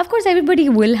 Of course, everybody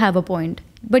will have a point,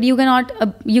 but you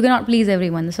cannot please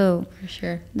everyone. So for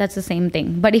sure, that's the same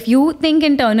thing. But if you think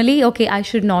internally, okay, I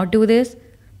should not do this,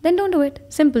 then don't do it.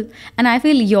 Simple. And I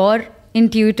feel your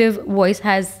intuitive voice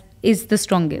is the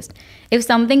strongest. If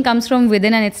something comes from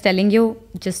within and it's telling you,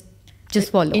 just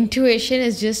Just follow. Intuition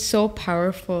is just so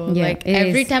powerful. Yeah, like it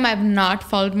every is. time I've not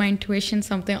followed my intuition,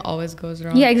 something always goes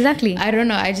wrong. Yeah, exactly. I don't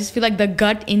know. I just feel like the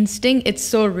gut instinct, it's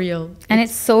so real. And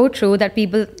it's so true that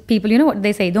people, you know what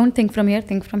they say? Don't think from here,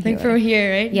 think from Think here. from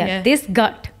here, right? Yeah, this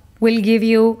gut will give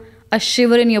you a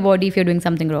shiver in your body if you're doing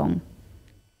something wrong.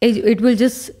 It will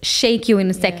just shake you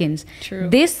in seconds. True.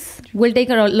 This will take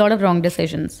a lot of wrong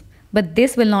decisions, but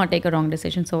this will not take a wrong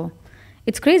decision. So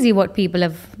it's crazy what people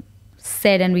have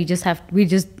said, and we just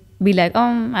be like,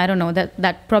 oh, I don't know,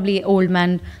 that probably old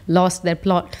man lost their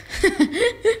plot.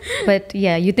 But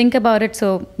yeah, you think about it,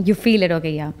 so you feel it.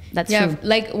 Okay, yeah, that's true.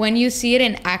 Like when you see it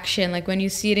in action, like when you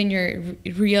see it in your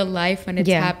real life when it's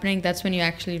happening, that's when you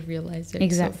actually realize it.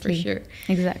 Exactly. So for sure.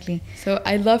 Exactly. So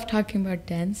I love talking about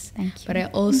dance. Thank you. But I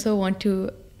also want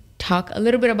to talk a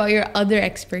little bit about your other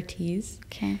expertise.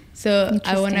 Okay. So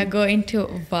I want to go into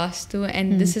Vastu,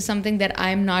 and this is something that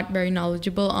I'm not very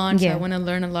knowledgeable on. So I want to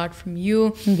learn a lot from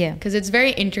you. Yeah. Because it's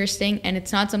very interesting, and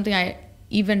it's not something I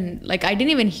didn't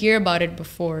even hear about it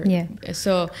before. Yeah.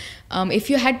 So if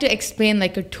you had to explain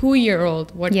like a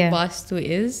 2-year-old what Vastu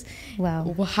is,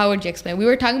 wow, how would you explain? We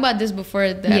were talking about this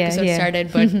before the episode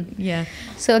started, but yeah.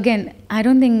 So again, I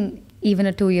don't think even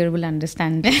a 2-year will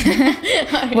understand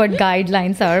what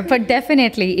guidelines are. But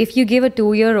definitely, if you give a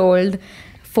 2-year-old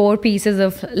 4 pieces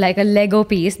of like a Lego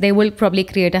piece, they will probably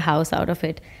create a house out of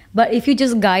it. But if you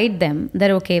just guide them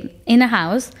that, okay, in a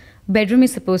house, bedroom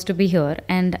is supposed to be here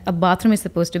and a bathroom is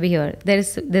supposed to be here.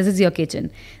 This is your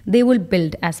kitchen. They will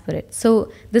build as per it.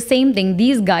 So the same thing,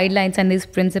 these guidelines and these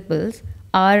principles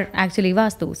are actually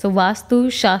Vastu. So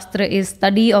Vastu Shastra is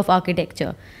study of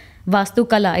architecture. Vastu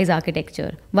Kala is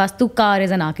architecture. Vastu Kar is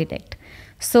an architect.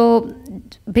 So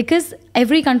because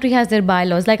every country has their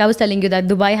bylaws, like I was telling you that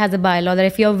Dubai has a bylaw that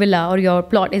if your villa or your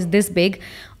plot is this big,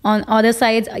 on either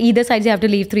sides you have to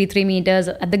leave 3 meters.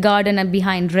 At the garden and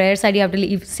behind rear side you have to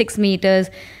leave 6 meters.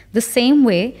 The same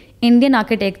way, Indian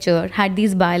architecture had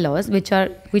these bylaws, which are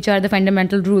the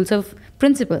fundamental rules of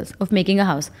principles of making a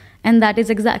house, and that is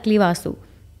exactly Vastu.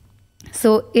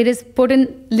 So it is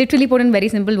literally put in very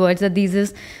simple words that this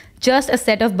is just a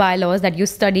set of bylaws that you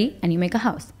study and you make a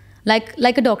house. Like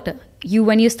a doctor,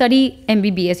 when you study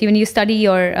MBBS, when you study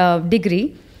your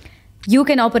degree, you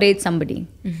can operate somebody.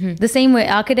 Mm-hmm. The same way,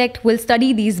 architect will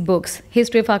study these books,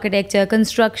 history of architecture,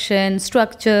 construction,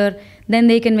 structure, then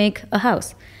they can make a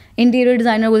house. Interior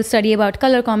designer will study about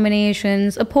color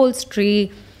combinations,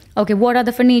 upholstery, okay, what are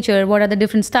the furniture, what are the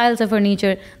different styles of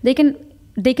furniture. They can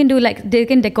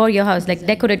decor your house, like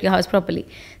decorate your house properly.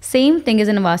 Same thing is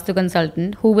in a Vastu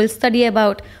consultant who will study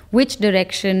about which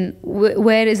direction,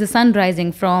 where is the sun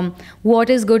rising from, what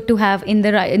is good to have in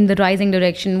the rising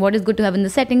direction, what is good to have in the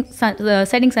setting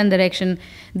sun direction.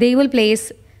 They will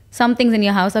place some things in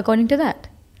your house according to that.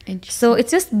 So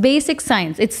it's just basic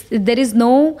science. There is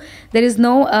no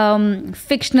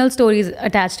fictional stories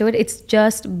attached to it. It's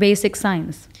just basic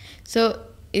science. So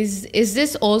is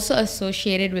this also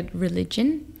associated with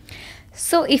religion?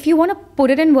 So if you want to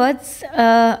put it in words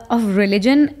of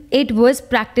religion, it was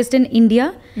practiced in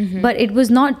India, but it was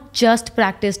not just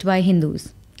practiced by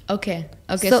Hindus. Okay.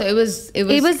 So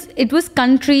it was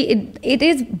country. It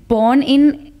is born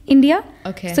in India.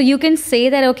 Okay. So you can say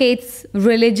that, okay, it's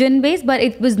religion based, but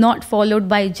it was not followed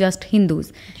by just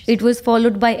Hindus. It was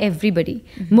followed by everybody.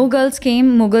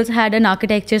 Mughals had an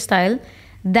architecture style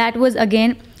that was,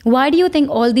 again, why do you think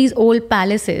all these old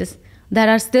palaces that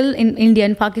are still in India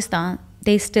and Pakistan,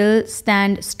 they still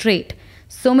stand straight?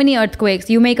 So many earthquakes.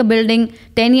 You make a building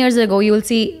 10 years ago, you will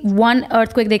see one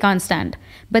earthquake they can't stand.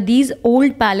 But these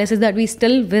old palaces that we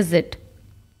still visit,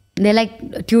 they're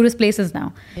like tourist places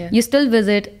now. Yeah. You still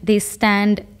visit, they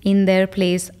stand in their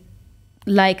place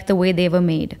like the way they were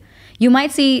made. You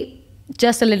might see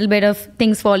just a little bit of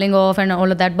things falling off and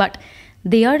all of that, but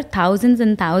they are thousands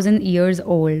and thousands years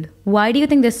old. Why do you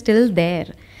think they're still there?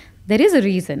 There is a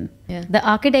reason. Yeah. The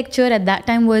architecture at that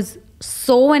time was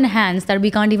so enhanced that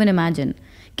we can't even imagine.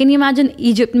 Can you imagine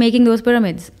Egypt making those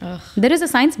pyramids? Ugh. There is a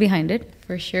science behind it.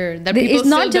 For sure. That people it's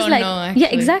not still just don't know, actually. Yeah,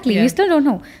 exactly. Yeah. You still don't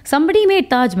know. Somebody made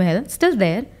Taj Mahal, still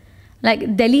there.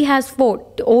 Like Delhi has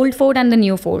old fort and the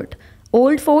new fort.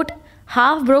 Old fort,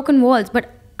 half broken walls,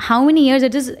 but how many years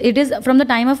it is from the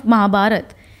time of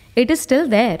Mahabharat. It is still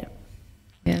there.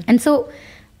 Yeah. And so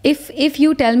if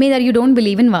you tell me that you don't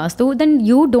believe in Vastu, then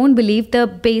you don't believe the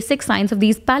basic science of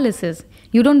these palaces.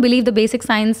 You don't believe the basic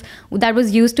science that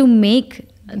was used to make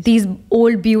these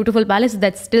old beautiful palaces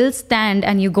that still stand,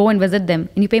 and you go and visit them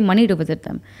and you pay money to visit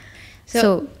them.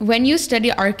 So when you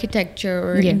study architecture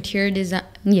or interior design,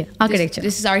 architecture.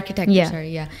 This is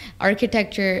architecture.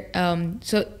 Architecture.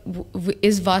 So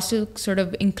is Vastu sort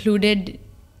of included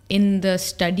in the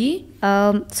study?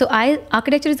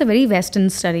 Architecture is a very Western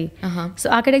study. So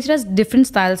architecture has different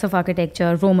styles of architecture: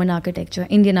 Roman architecture,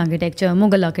 Indian architecture,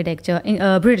 Mughal architecture,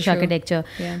 British architecture.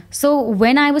 Yeah. So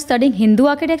when I was studying Hindu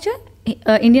architecture,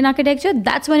 Indian architecture,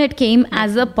 that's when it came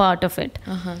as a part of it.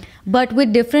 But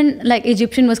with different, like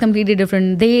Egyptian was completely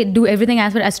different. They do everything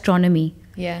as per astronomy.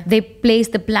 Yeah. They place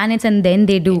the planets and then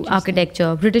they do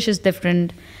architecture. British is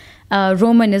different.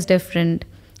 Roman is different.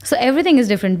 So everything is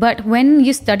different. But when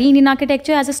you study Indian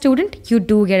architecture as a student, you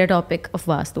do get a topic of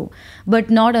Vastu, but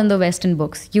not on the Western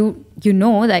books. You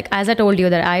know, like as I told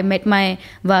you that I met my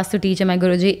Vastu teacher, my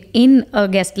Guruji, in a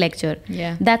guest lecture.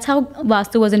 Yeah. That's how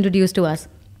Vastu was introduced to us.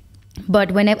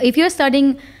 But if you're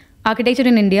studying architecture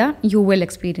in India, you will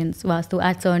experience Vastu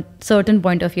at a certain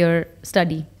point of your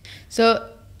study. So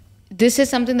this is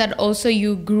something that also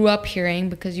you grew up hearing,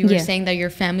 because you were saying that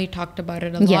your family talked about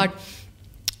it a lot.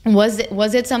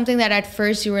 Was it something that at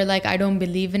first you were like, I don't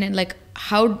believe in it? Like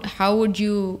how did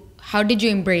you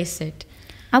embrace it?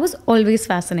 I was always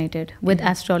fascinated with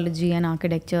astrology and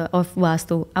architecture of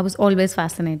Vastu. I was always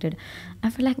fascinated. I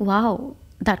feel like, wow,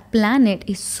 that planet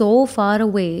is so far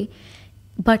away,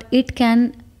 but it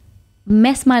can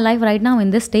mess my life right now in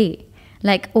this day.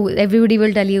 Like, oh, everybody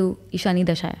will tell you, Ishani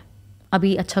Dasha hai.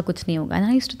 Abhi acha kuch nahi hoga. And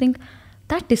I used to think,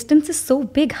 that distance is so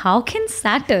big. How can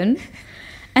Saturn...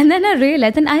 And then I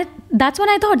realized, and that's when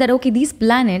I thought that, okay, these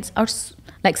planets are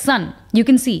like sun. You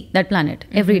can see that planet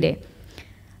every day.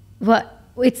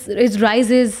 It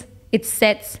rises, it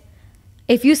sets.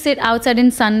 If you sit outside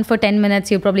in sun for 10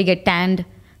 minutes, you'll probably get tanned.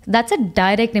 That's a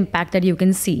direct impact that you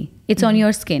can see. It's on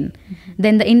your skin.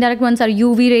 Then the indirect ones are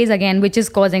UV rays again, which is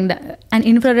causing and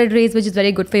infrared rays, which is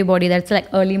very good for your body. That's like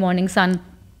early morning sun,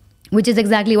 which is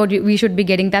exactly what we should be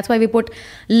getting. That's why we put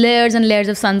layers and layers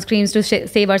of sunscreens to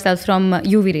save ourselves from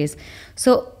UV rays.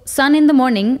 So sun in the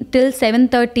morning till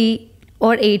 7:30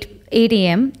 or 8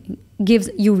 a.m. gives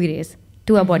UV rays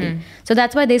to our body. So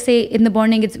that's why they say in the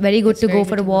morning it's very good to go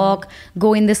for a walk,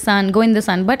 go in the sun,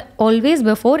 but always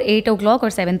before 8 o'clock or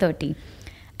 7:30.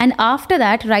 And after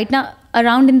that, right now,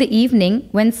 around in the evening,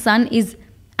 when sun is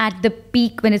at the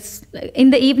peak, when it's in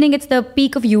the evening, it's the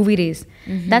peak of UV rays.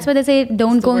 That's why they say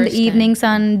don't go in the evening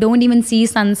sun, don't even see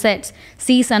sunsets,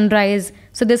 see sunrise.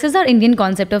 So this is our Indian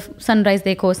concept of sunrise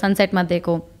dekho, sunset mat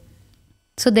dekho.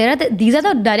 So these are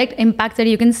the direct impacts that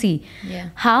you can see. Yeah.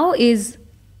 How is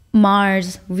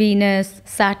Mars, Venus,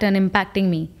 Saturn impacting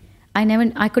me?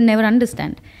 I could never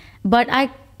understand. But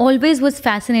I always was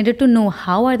fascinated to know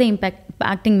how are they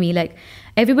impacting me. Like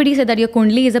everybody said that your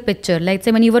kundli is a picture. Like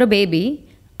say when you were a baby,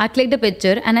 I clicked a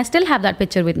picture and I still have that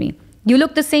picture with me. You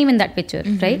look the same in that picture,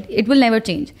 right? It will never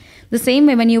change. The same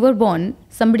way when you were born,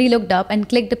 somebody looked up and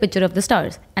clicked a picture of the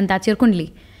stars, and that's your kundli.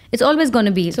 It's always going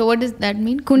to be. So what does that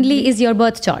mean? Kundli is your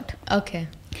birth chart. Okay.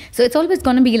 So it's always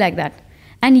going to be like that.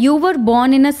 And you were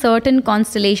born in a certain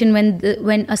constellation when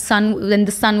the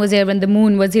sun was here, when the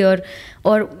moon was here.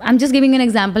 Or I'm just giving an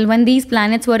example. When these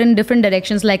planets were in different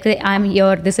directions, like I'm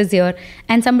here, this is here,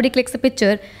 and somebody clicks a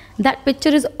picture, that picture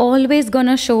is always going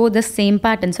to show the same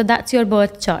pattern. So that's your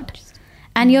birth chart.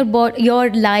 And your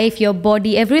life, your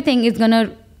body, everything is going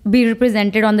to be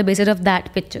represented on the basis of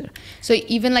that picture. So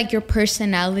even like your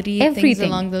personality, everything, things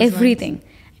along those everything. lines.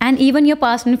 And even your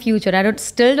past and future. I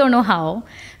still don't know how,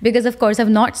 because of course I've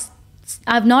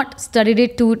not studied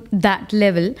it to that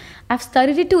level. I've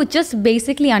studied it to just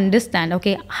basically understand,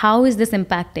 okay, how is this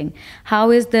impacting? How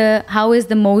is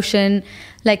the motion?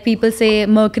 Like people say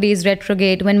Mercury is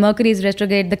retrograde. When Mercury is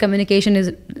retrograde, the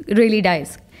communication really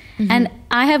dies. And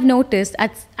I have noticed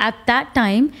at that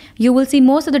time, you will see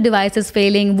most of the devices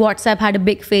failing. WhatsApp had a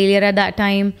big failure at that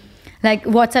time. Like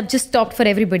WhatsApp just stopped for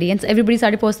everybody, and everybody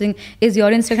started posting, is your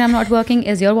Instagram not working?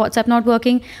 Is your WhatsApp not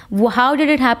working? How did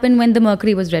it happen when the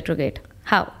Mercury was retrograde?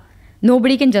 How?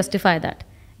 Nobody can justify that.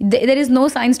 There is no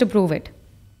science to prove it.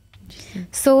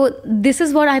 So this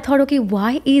is what I thought, okay,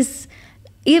 why is...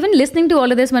 Even listening to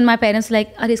all of this when my parents were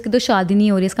like, "Arey iski to shaadi nahi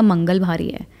ho rahi, iska mangal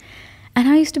bhari hai." And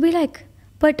I used to be like,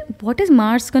 but what is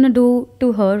Mars going to do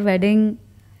to her wedding?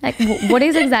 Like, what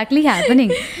is exactly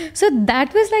happening? So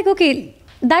that was like, okay,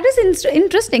 that is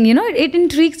interesting. You know, it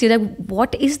intrigues you. Like,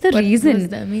 what is the reason? What does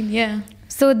that mean? Yeah.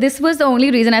 So this was the only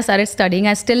reason I started studying.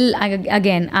 I'm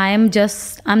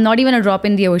not even a drop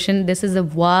in the ocean. This is a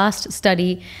vast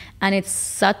study, and it's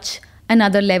such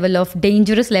another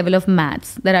dangerous level of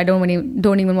maths that I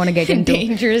don't even want to get into.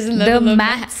 Dangerous level of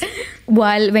maths.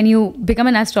 While when you become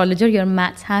an astrologer, your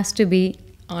maths has to be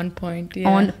on point. Yeah.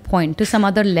 On point to some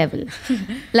other level.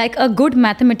 Like a good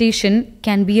mathematician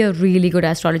can be a really good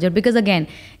astrologer, because again,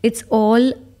 it's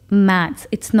all maths.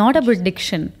 It's not a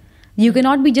prediction. You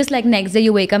cannot be just like next day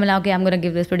you wake up and like, okay, I'm going to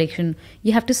give this prediction.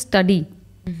 You have to study.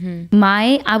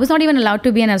 I was not even allowed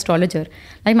to be an astrologer.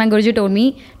 Like my Guruji told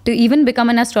me, to even become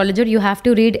an astrologer, you have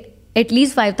to read at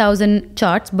least 5,000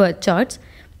 charts, birth charts,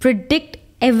 predict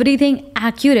everything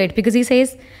accurate, because he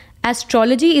says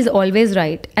astrology is always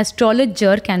right.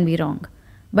 Astrologer can be wrong,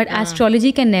 but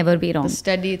astrology can never be wrong. The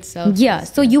study itself. Yeah.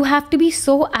 So you have to be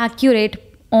so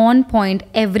accurate, on point,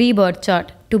 every birth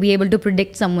chart, to be able to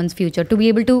predict someone's future, to be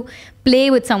able to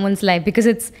play with someone's life, because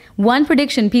it's one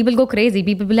prediction. People go crazy.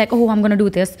 People be like, oh, I'm going to do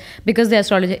this because the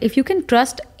astrologer. If you can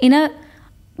trust in a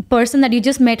person that you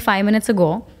just met 5 minutes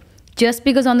ago, just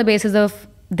because on the basis of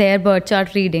their birth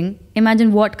chart reading,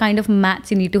 imagine what kind of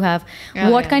maths you need to have,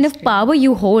 what kind of power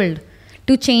you hold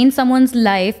to change someone's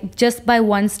life just by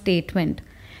one statement.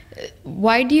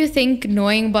 Why do you think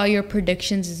knowing about your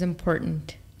predictions is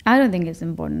important? I don't think it's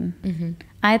important.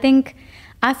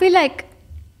 I feel like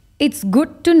it's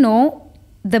good to know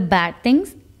the bad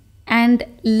things and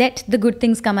let the good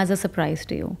things come as a surprise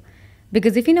to you.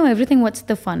 Because if you know everything, what's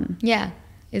the fun? Yeah.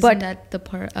 Isn't that a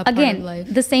part of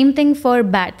life? The same thing for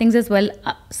bad things as well.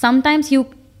 Sometimes you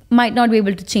might not be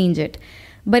able to change it.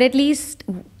 But at least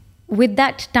with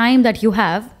that time that you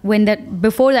have,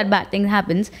 before that bad thing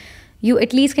happens, you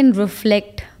at least can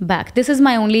reflect back. This is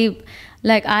my only,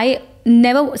 I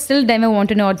still never want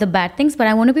to know all the bad things, but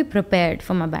I want to be prepared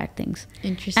for my bad things.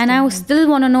 Interesting. And I still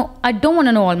want to know, I don't want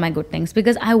to know all my good things,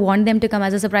 because I want them to come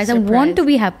as a surprise. I want to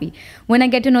be happy. When I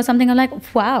get to know something, I'm like,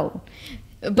 wow.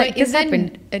 But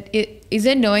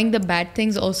isn't knowing the bad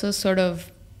things also sort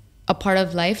of a part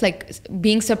of life? Like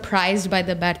being surprised by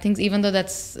the bad things, even though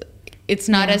it's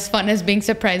not as fun as being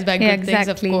surprised by good things,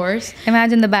 of course.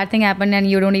 Imagine the bad thing happened and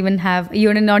you're not even alive to.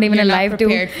 You're not even alive to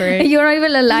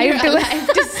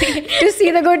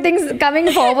see the good things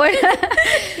coming forward.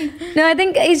 No, I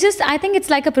think it's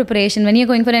like a preparation. When you're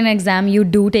going for an exam, you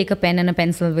do take a pen and a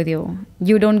pencil with you.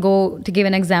 You don't go to give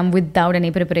an exam without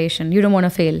any preparation. You don't want to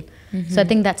fail. So I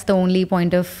think that's the only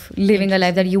point of living a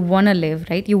life that you want to live,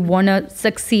 right? You want to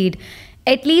succeed.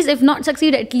 At least, if not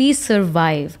succeed, at least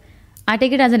survive. I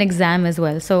take it as an exam as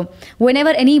well. So whenever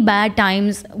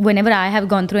I have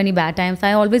gone through any bad times,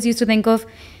 I always used to think of,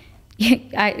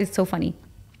 it's so funny.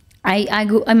 I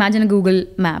imagine a Google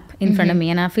map in front of me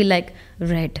and I feel like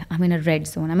red. I'm in a red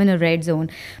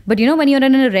zone. But you know, when you're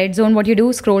in a red zone, what you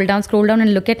do, scroll down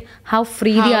and look at how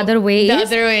free the other way is. The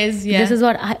other way is, yeah. This is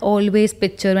what I always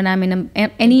picture when I'm in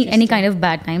any kind of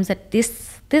bad times, that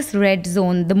this red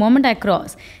zone, the moment I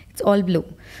cross, it's all blue.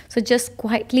 So just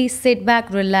quietly sit back,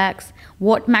 relax.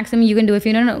 What maximum you can do, if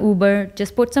you're in an Uber,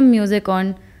 just put some music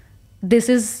on. This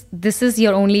is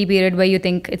your only period where you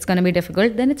think it's going to be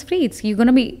difficult, then it's free. You're going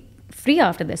to be free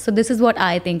after this. So this is what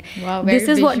I think. Wow, very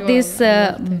visual.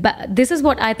 This is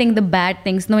what I think the bad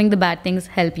things, knowing the bad things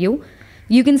help you.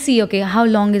 You can see, okay, how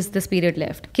long is this period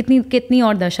left? Kitni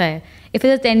aur dasha hai? If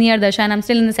it's a 10-year dasha and I'm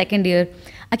still in the second year,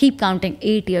 I keep counting,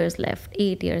 8 years left.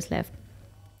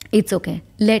 It's okay.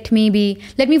 Let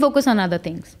me focus on other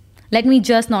things. Let me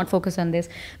just not focus on this.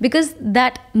 Because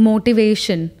that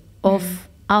motivation of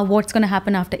what's going to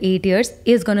happen after 8 years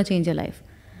is going to change your life.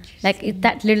 Like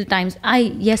that little times.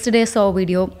 Yesterday saw a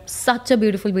video, such a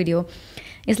beautiful video.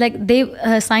 It's like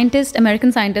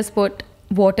American scientists put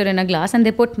water in a glass and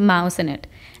they put mouse in it.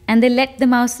 And they let the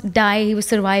mouse die. He was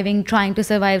surviving, trying to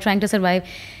survive.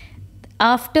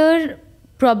 After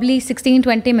probably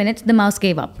 16-20 minutes, the mouse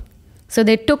gave up. So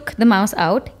they took the mouse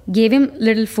out, gave him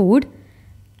little food.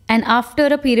 And after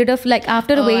a period of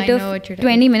after a wait of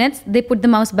 20 minutes, they put the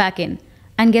mouse back in.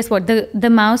 And guess what? The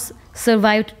mouse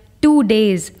survived 2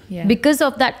 days because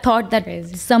of that thought that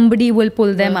somebody will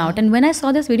pull them out. And when I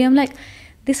saw this video, I'm like,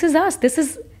 this is us. This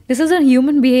is a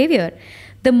human behavior.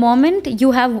 The moment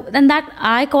you have, and that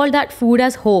I call that food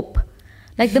as hope.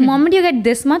 Like the moment you get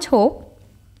this much hope,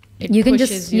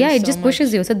 it just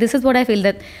pushes you. So this is what I feel,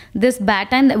 that this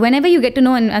bad time, whenever you get to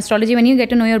know in astrology, when you get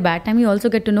to know your bad time, you also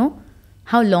get to know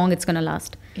how long it's going to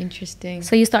last. Interesting.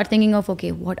 So you start thinking of,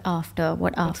 okay, what after?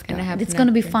 It's going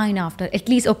to be fine after. At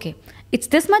least, okay, it's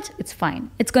this much, it's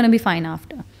fine. It's going to be fine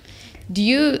after. Do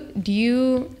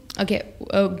you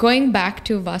going back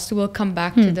to Vastu, we'll come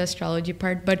back to the astrology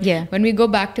part. But when we go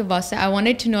back to Vastu, I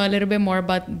wanted to know a little bit more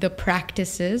about the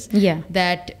practices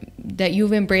that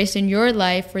you've embraced in your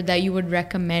life or that you would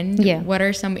recommend. Yeah. What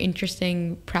are some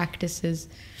interesting practices?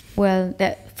 Well,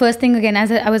 the first thing, again,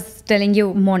 as I was telling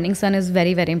you, morning sun is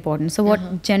very, very important. So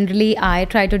what generally I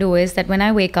try to do is that when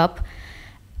I wake up,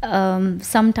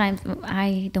 Sometimes,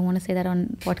 I don't want to say that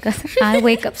on podcast. I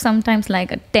wake up sometimes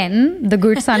like at 10. The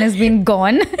good sun has been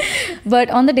gone. But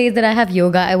on the days that I have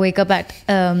yoga, I wake up at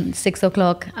 6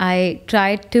 o'clock. I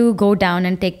try to go down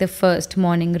and take the first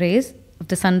morning rays of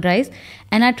the sunrise.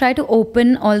 And I try to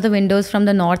open all the windows from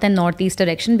the north and northeast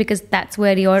direction, because that's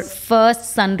where your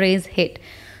first sun rays hit.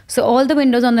 So all the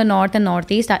windows on the north and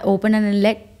northeast, I open and I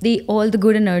let all the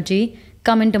good energy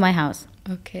come into my house.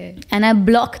 Okay. And I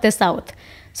block the south,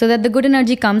 so that the good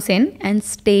energy comes in and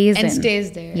stays in. And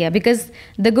stays there. Yeah, because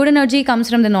the good energy comes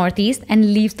from the northeast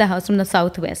and leaves the house from the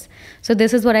southwest. So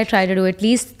this is what I try to do. At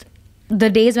least the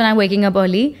days when I'm waking up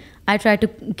early, I try to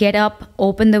get up,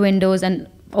 open the windows, and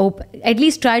at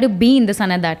least try to be in the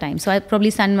sun at that time. So I probably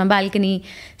stand in my balcony,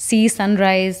 see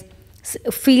sunrise,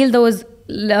 feel those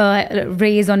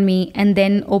rays on me, and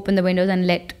then open the windows and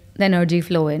let the energy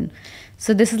flow in.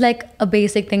 So this is like a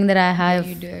basic thing that I have.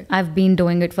 I've been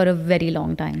doing it for a very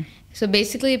long time. So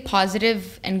basically,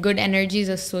 positive and good energy is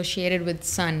associated with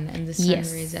sun and the sun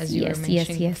rays, as you were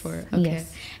mentioning before. Okay.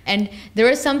 Yes. And there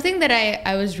was something that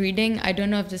I was reading. I don't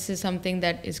know if this is something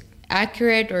that is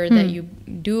accurate or that you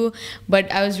do,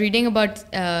 but I was reading about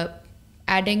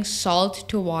adding salt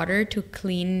to water to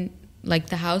clean like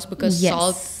the house, because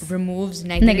salt removes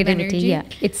negativity. Energy. Yeah,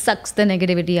 it sucks the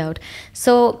negativity out.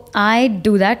 So I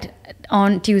do that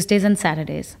on Tuesdays and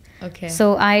Saturdays. Okay.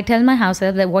 So I tell my house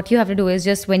help that what you have to do is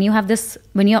just when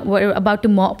you're about to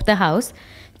mop the house,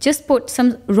 just put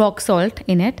some rock salt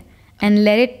in it and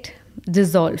let it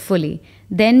dissolve fully.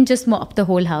 Then just mop the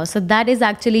whole house. So that is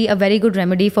actually a very good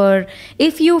remedy for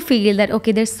if you feel that,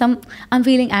 okay, I'm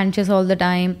feeling anxious all the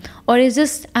time, or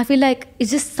I feel like it's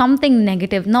just something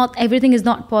negative. Not everything is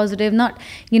not positive. Not,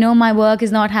 my work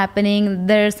is not happening.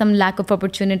 There's some lack of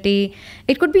opportunity.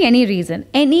 It could be any reason.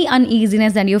 Any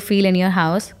uneasiness that you feel in your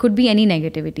house could be any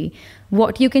negativity.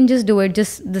 What you can just do it,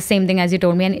 just the same thing as you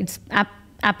told me, and it's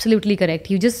absolutely correct.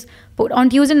 You just put on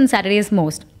Tuesdays and Saturdays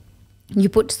most. You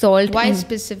put salt. Why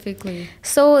specifically?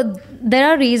 So there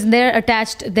are reasons.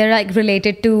 They're like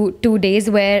related to 2 days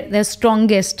where they're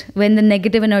strongest, when the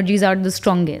negative energies are the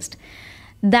strongest.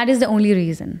 That is the only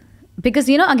reason. Because,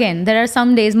 again, there are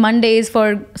some days, Mondays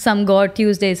for some god,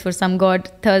 Tuesdays for some god,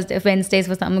 Wednesdays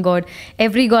for some god.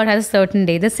 Every god has a certain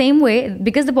day. The same way,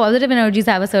 because the positive energies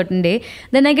have a certain day,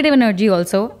 the negative energy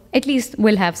also at least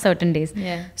will have certain days.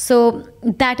 Yeah. So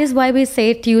that is why we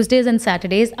say Tuesdays and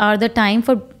Saturdays are the time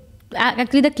for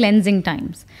actually the cleansing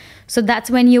times. So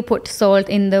that's when you put salt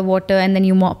in the water and then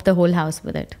you mop the whole house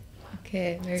with it.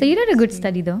 Okay. So you did a good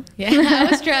study though. Yeah,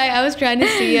 I was trying to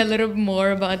see a little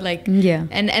more about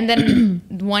and then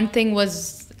one thing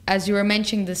was, as you were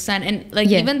mentioning, the sun and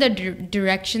even the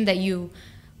direction that you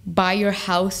buy your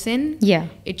house in. Yeah.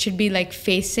 It should be like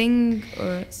facing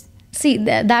or... See,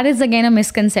 that is again a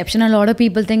misconception. A lot of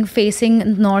people think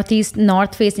facing northeast,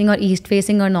 north facing, or east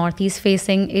facing, or northeast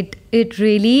facing. It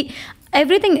really,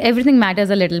 everything matters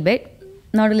a little bit,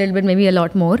 not a little bit, maybe a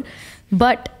lot more.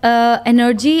 But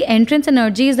entrance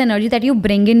energy is the energy that you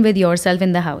bring in with yourself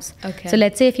in the house. Okay. So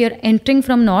let's say if you're entering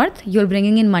from north, you're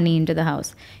bringing in money into the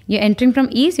house. You're entering from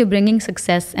east, you're bringing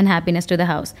success and happiness to the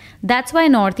house. That's why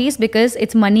northeast, because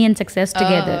it's money and success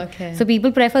together. Okay. So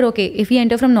people prefer, if we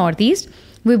enter from northeast,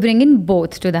 we bring in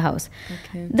both to the house.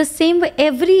 Okay. The same way,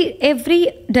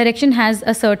 every direction has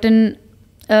a certain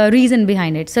reason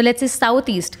behind it. So let's say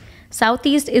southeast.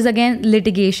 Southeast is again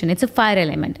litigation. It's a fire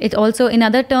element. It also, in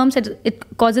other terms,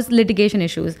 it causes litigation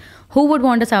issues. Who would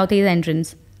want a southeast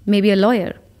entrance? Maybe a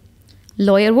lawyer.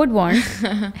 Lawyer would want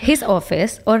his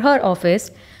office or her office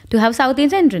to have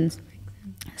southeast entrance.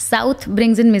 South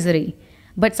brings in misery.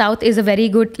 But south is a very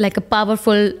good, like a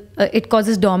powerful, it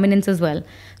causes dominance as well.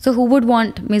 So who would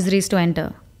want miseries to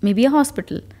enter? Maybe a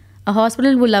hospital. A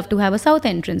hospital would love to have a south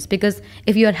entrance, because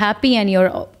if you're happy and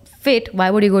you're fit,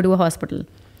 why would you go to a hospital?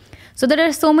 So there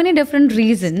are so many different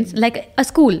reasons. Like a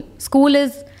school. School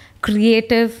is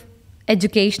creative,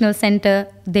 educational center.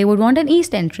 They would want an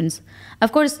east entrance.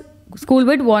 Of course, school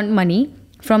would want money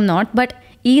from north, but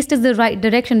east is the right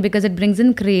direction because it brings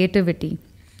in creativity.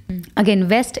 Again,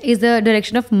 west is the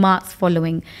direction of mass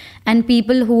following, and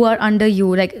people who are under you,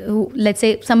 let's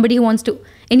say somebody who wants to,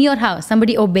 in your house,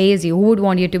 somebody obeys you, who would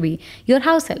want you to be? Your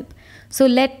house help. So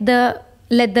let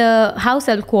the house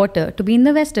help quarter to be in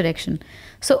the west direction.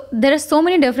 So there are so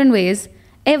many different ways.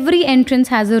 Every entrance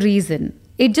has a reason.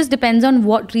 It just depends on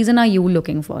what reason are you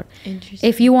looking for. Interesting.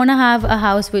 If you want to have a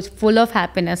house which full of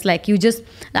happiness,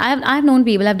 I've known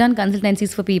people, I've done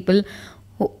consultancies for people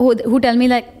who tell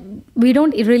me we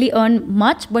don't really earn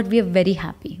much, but we are very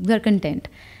happy. We are content.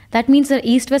 That means the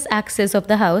east-west axis of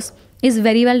the house is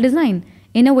very well designed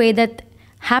in a way that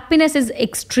Happiness is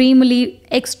extremely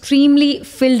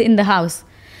filled in the house.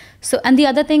 So, and the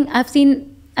other thing, I've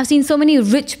seen so many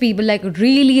rich people, like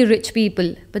really rich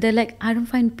people, but they're like, I don't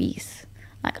find peace.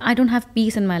 Like, I don't have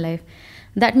peace in my life.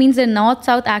 That means the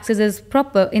north-south axis is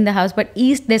proper in the house, but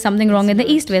east, there's something wrong in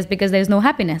the east-west, because there's no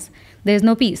happiness. There's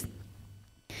no peace.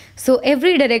 So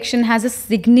every direction has a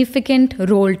significant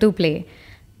role to play.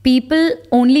 People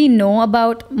only know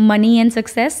about money and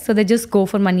success, so they just go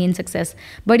for money and success.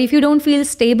 But if you don't feel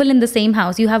stable in the same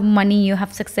house, you have money, you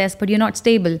have success, but you're not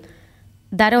stable,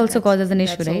 that also causes an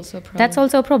issue, right? That's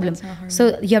also a problem.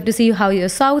 So you have to see how your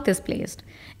south is placed.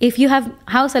 If you have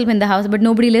house help in the house, but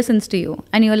nobody listens to you,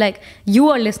 and you're like, you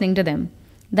are listening to them,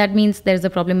 that means there's a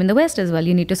problem in the west as well.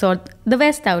 You need to sort the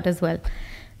west out as well.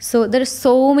 So there are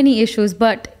so many issues,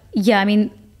 but yeah, I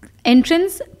mean,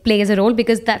 entrance plays a role,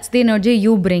 because that's the energy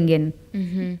you bring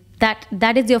in.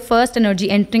 That is your first energy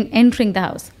entering the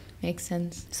house. Makes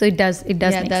sense. So it does make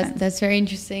sense. That's very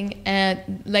interesting.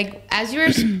 Like, as you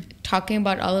were talking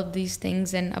about all of these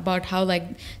things, and about how like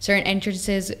certain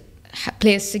entrances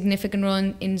play a significant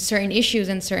role in certain issues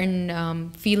and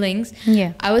certain feelings.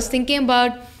 Yeah. I was thinking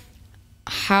about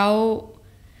how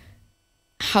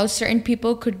certain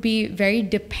people could be very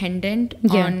dependent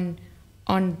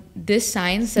on this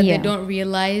science, that they don't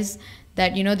realize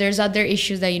that, you know, there's other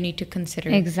issues that you need to consider.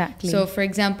 Exactly. So for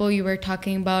example, you were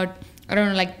talking about, I don't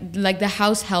know, like the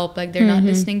house help, like they're not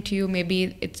listening to you.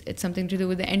 Maybe it's something to do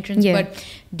with the entrance. Yeah. But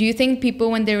do you think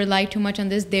people, when they rely too much on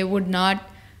this, they would not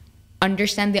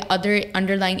understand the other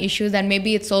underlying issues? That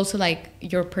maybe it's also like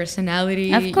your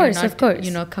personality. Of course.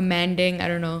 You know, commanding. I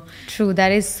don't know. True.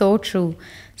 That is so true.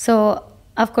 So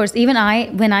of course, even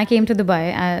when I came to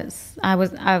Dubai,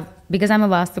 because I'm a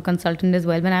Vastu consultant as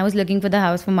well, when I was looking for the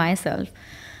house for myself,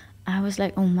 I was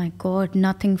like, oh my God,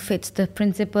 nothing fits the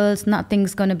principles.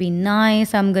 Nothing's going to be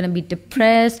nice. I'm going to be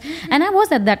depressed. And I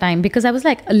was at that time, because I was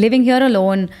like living here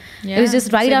alone. Yeah, it was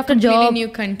just right after job. New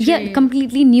country. Yeah,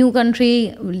 completely new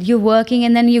country. You're working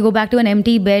and then you go back to an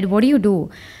empty bed. What do you do?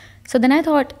 So then I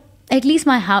thought, at least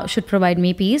my house should provide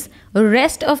me peace. The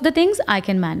rest of the things I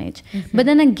can manage. But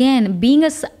then again, being a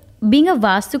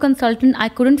Vastu consultant, I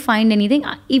couldn't find anything,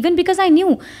 even because I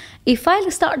knew if I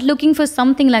start looking for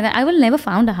something like that, I will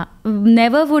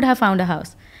never would have found a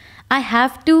house. I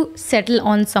have to settle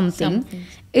on something.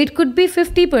 It could be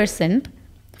 50%.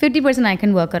 50% I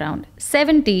can work around.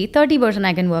 30%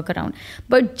 I can work around.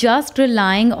 But just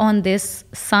relying on this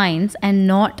science and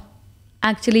not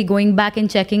actually going back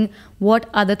and checking what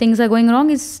other things are going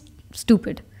wrong is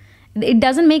stupid. It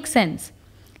doesn't make sense.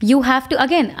 You have to,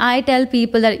 again, I tell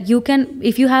people that you can,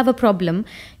 if you have a problem,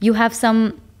 you have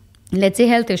some, let's say,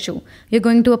 health issue, you're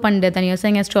going to a pandit and you're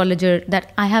saying, astrologer,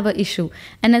 that I have an issue.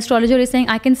 And astrologer is saying,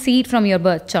 I can see it from your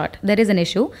birth chart. There is an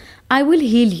issue. I will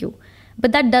heal you.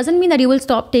 But that doesn't mean that you will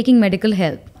stop taking medical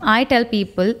help. I tell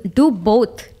people, do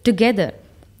both together.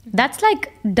 That's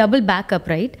like double backup,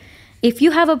 right? If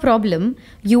you have a problem,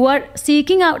 you are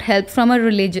seeking out help from a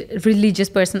religious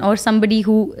person or somebody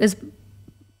who is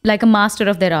like a master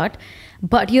of their art,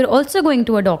 but you're also going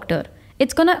to a doctor.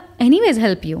 It's gonna anyways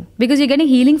help you, because you're getting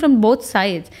healing from both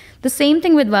sides. The same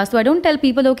thing with Vastu. I don't tell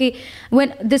people, okay,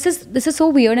 when this is so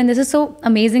weird, and this is so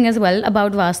amazing as well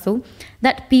about Vastu,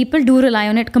 that people do rely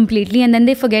on it completely, and then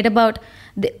they forget about,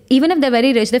 even if they're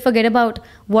very rich, they forget about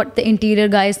what the interior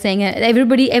guy is saying.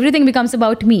 Everything becomes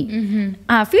about me.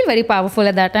 I feel very powerful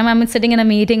at that time. I'm sitting in a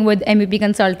meeting with MEP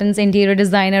consultants, interior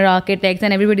designer, architects,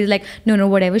 and everybody's like, no,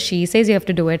 whatever she says, you have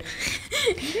to do it.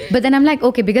 But then I'm like,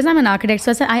 okay, because I'm an architect,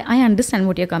 so I said, I understand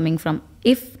what you're coming from.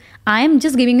 If I am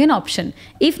just giving you an option,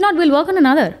 if not, we'll work on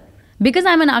another. Because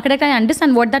I'm an architect, I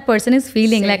understand what that person is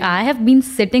feeling. Same. Like, I have been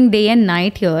sitting day and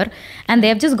night here, and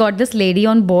they've just got this lady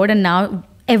on board, and now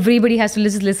everybody has to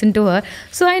just listen to her.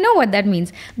 So I know what that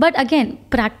means. But again,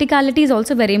 practicality is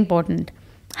also very important.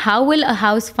 How will a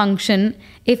house function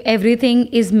if everything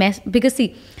is Because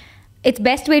see, it's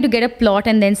best way to get a plot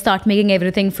and then start making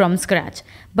everything from scratch.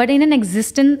 But in an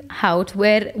existing house,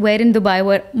 where in Dubai,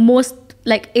 where most,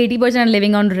 like 80% are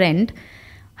living on rent,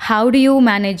 how do you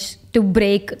manage to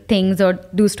break things or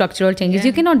do structural changes?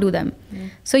 You cannot do them.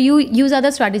 So you use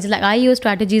other strategies. Like I use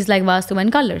strategies like Vastu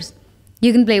and colors.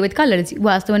 You can play with colors,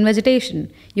 Vastu and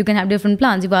vegetation. You can have different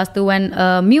plants, Vastu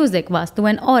and music, Vastu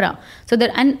and aura. So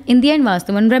that, and in the end,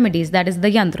 Vastu and remedies, that is the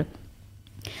yantra.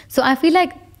 So I feel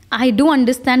like I do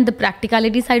understand the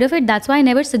practicality side of it. That's why I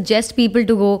never suggest people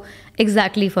to go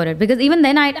exactly for it. Because even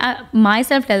then I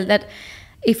myself tell that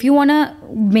if you want to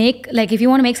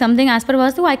make something as per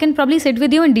Vastu, I can probably sit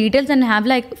with you in details and have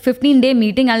like 15-day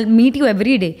meeting. I'll meet you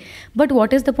every day. But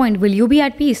what is the point? Will you be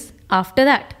at peace after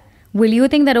that? Will you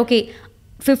think that, okay,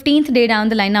 15th day down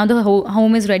the line, now the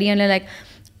home is ready and you're like,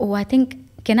 oh, I think,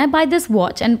 can I buy this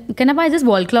watch and can I buy this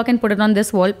wall clock and put it on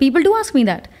this wall? People do ask me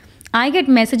that. I get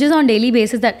messages on daily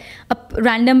basis that a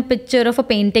random picture of a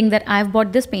painting that I've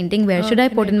bought this painting, where should I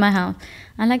put in my house?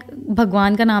 I'm like,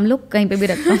 Bhagwan ka naam lo kahin pe bhi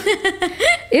rakho.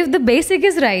 If the basic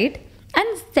is right,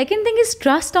 and second thing is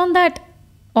trust on that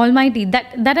Almighty,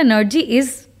 that energy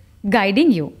is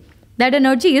guiding you. That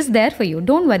energy is there for you.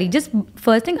 Don't worry. Just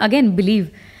first thing, again,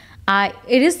 believe.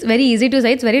 It is very easy to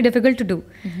say, it's very difficult to do.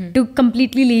 To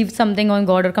completely leave something on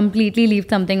God or completely leave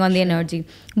something on the energy.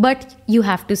 But you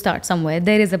have to start somewhere.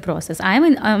 There is a process. I'm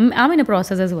in a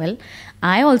process as well.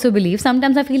 I also believe.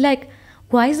 Sometimes I feel like,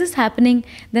 why is this happening?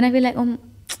 Then I feel like,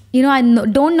 I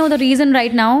don't know the reason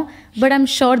right now, but I'm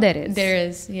sure there is. There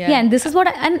is, yeah. Yeah, and this is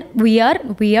and we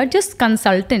are just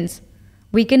consultants.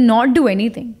 We cannot do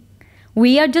anything.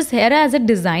 We are just here as a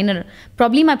designer.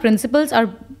 Probably my principles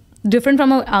are different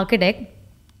from an architect,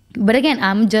 but again,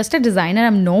 I'm just a designer.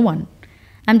 I'm no one.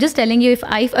 I'm just telling you,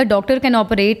 if a doctor can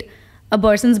operate a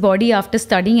person's body after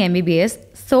studying MBBS,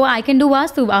 so I can do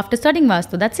Vastu after studying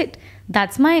Vastu. That's it.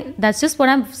 That's just what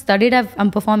I've studied. I'm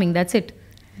performing. That's it.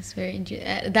 That's very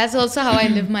interesting. That's also how I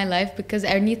live my life, because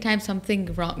anytime something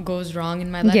goes wrong in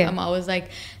my life, I'm always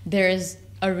like, there is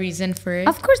a reason for it.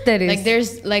 Of course there is. Like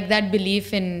there's like that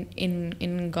belief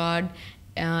in God,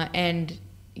 and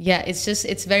yeah,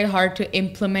 it's very hard to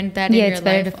implement that in your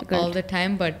life difficult all the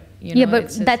time, but but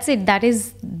that's it. That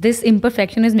is, this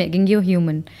imperfection is making you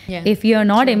human. Yeah. If you're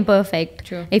not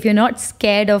imperfect, if you're not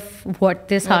scared of what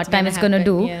this hard time is going to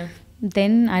do,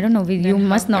 then I don't know. We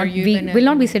will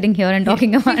not be sitting here and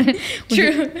talking about it.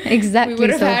 True. Exactly. We would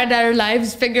have had our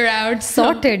lives figured out.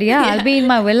 Sorted. Yeah. I'll be in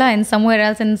my villa in somewhere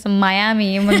else in some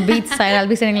Miami, on beach side. I'll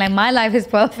be sitting like, my life is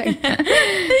perfect.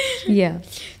 Yeah.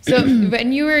 So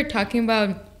when you were talking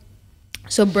about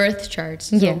birth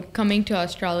charts, coming to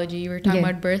astrology, you were talking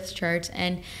about birth charts,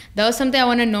 and that was something I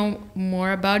want to know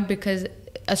more about, because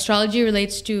astrology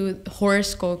relates to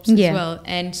horoscopes as well.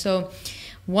 And so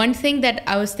one thing that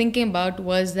I was thinking about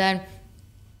was that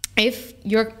if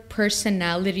your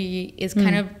personality is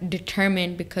kind of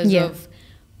determined because of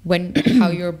how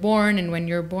you're born and when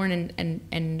you're born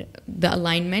and the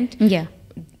alignment,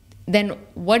 then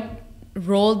what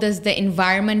role does the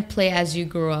environment play as you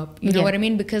grow up? You know what I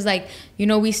mean? Because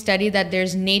we study that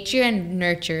there's nature and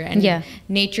nurture, and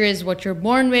nature is what you're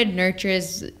born with, nurture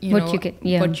is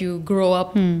what you grow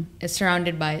up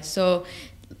surrounded by. So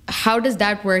how does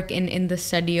that work in the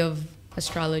study of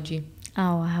astrology?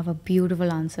 Oh, I have a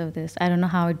beautiful answer to this. I don't know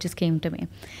how it just came to me.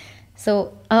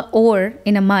 So a ore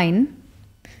in a mine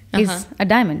is a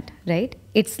diamond, right?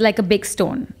 It's like a big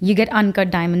stone. You get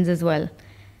uncut diamonds as well.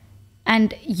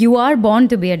 And you are born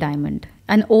to be a diamond.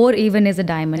 An ore even is a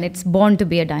diamond. It's born to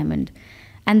be a diamond.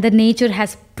 And the nature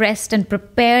has pressed and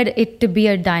prepared it to be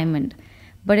a diamond.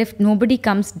 But if nobody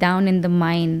comes down in the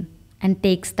mine and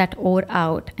takes that ore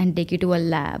out and take you to a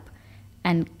lab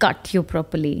and cut you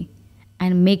properly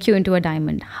and make you into a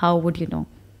diamond, how would you know?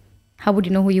 How would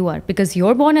you know who you are? Because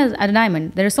you're born as a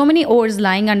diamond. There are so many ores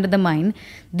lying under the mine.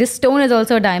 This stone is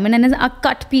also a diamond, and a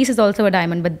cut piece is also a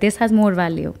diamond, but this has more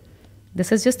value.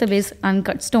 This is just a base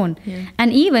uncut stone. Yeah.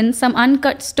 And even some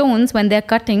uncut stones, when they're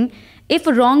cutting, if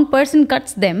a wrong person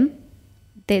cuts them,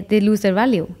 they lose their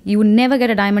value. You would never get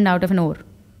a diamond out of an ore,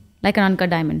 like an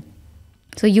uncut diamond.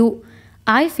 So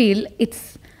I feel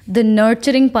it's the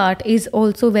nurturing part is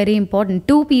also very important.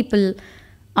 Two people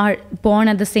are born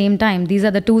at the same time. These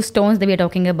are the two stones that we are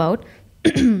talking about.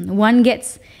 One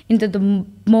gets into the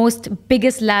most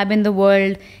biggest lab in the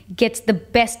world, gets the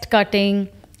best cutting,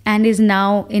 and is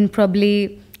now in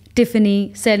probably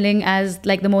Tiffany selling as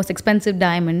like the most expensive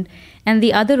diamond. And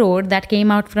the other ore that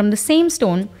came out from the same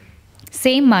stone,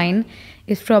 same mine,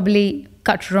 is probably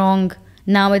cut wrong.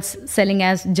 Now it's selling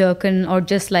as jerkin or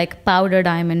just like powder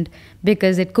diamond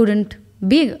because it couldn't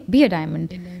be a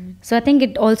diamond. So I think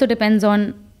it also depends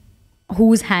on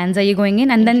whose hands are you going in.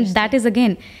 And then that is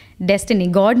again destiny.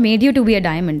 God made you to be a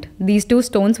diamond. These two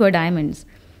stones were diamonds.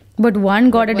 But one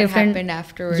got a different... What happened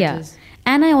afterwards is...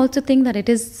 And I also think that it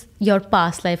is your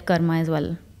past life karma as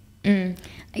well.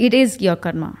 It is your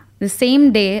karma. The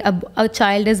same day a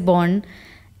child is born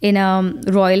in a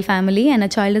royal family and a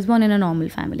child is born in a normal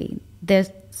family.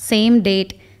 The same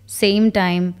date, same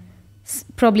time,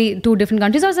 probably two different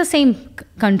countries, or it's the same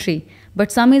country.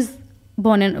 But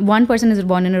one person is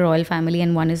born in a royal family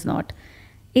and one is not.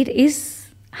 It is,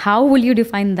 how will you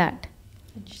define that?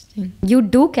 Interesting. You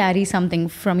do carry something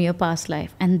from your past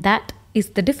life, and that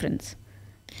is the difference.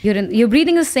 You're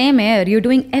breathing the same air, you're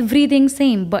doing everything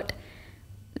same, but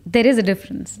there is a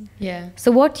difference. Yeah.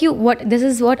 So this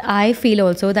is what I feel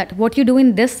also, that what you do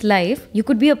in this life, you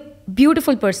could be a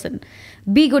beautiful person,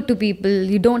 be good to people,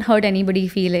 you don't hurt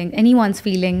anyone's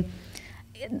feeling.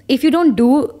 If you don't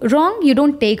do wrong, you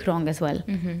don't take wrong as well.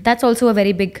 That's also a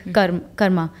very big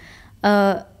karma.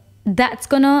 That's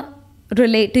gonna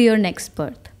relate to your next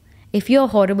birth. If you're a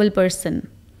horrible person,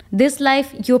 this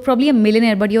life you're probably a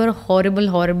millionaire, but you're a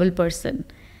horrible person.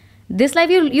 This life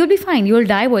you'll be fine. You'll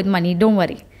die with money. Don't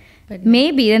worry. But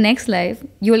maybe the next life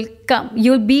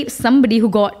you'll be somebody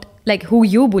who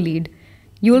you bullied.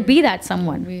 You'll be that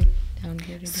someone.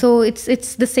 So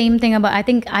it's the same thing about, I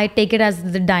think I take it as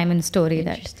the diamond story.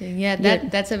 Interesting.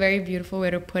 That's a very beautiful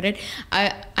way to put it.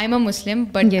 I'm a Muslim,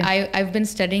 but I've been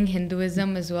studying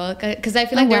Hinduism as well, because I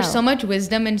feel like there's so much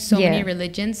wisdom in so many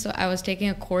religions. So I was taking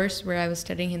a course where I was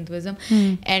studying Hinduism,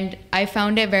 and I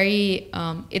found it very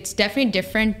it's definitely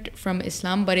different from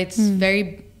Islam, but it's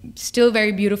still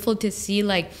very beautiful to see,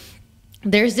 like,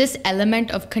 there's this element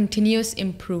of continuous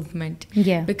improvement.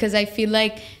 Because I feel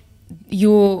like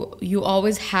you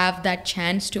always have that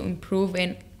chance to improve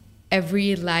in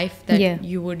every life that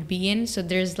you would be in. So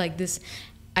there's like this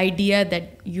idea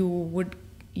that you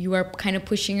are kind of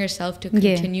pushing yourself to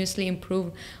continuously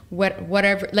improve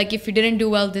whatever, like if you didn't do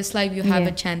well this life, you have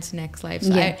a chance next life.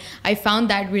 So I found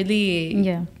that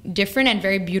really different and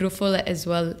very beautiful as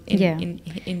well in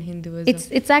Hinduism.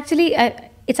 It's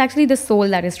actually the soul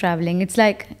that is traveling. It's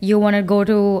like you want to go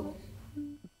to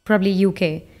probably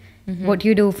UK. What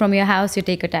you do, from your house, you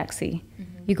take a taxi.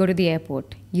 You go to the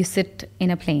airport. You sit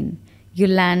in a plane. You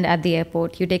land at the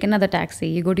airport. You take another taxi.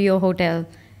 You go to your hotel,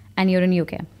 and you're in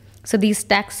UK. So these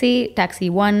taxi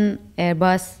 1,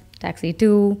 Airbus, taxi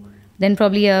 2, then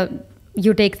probably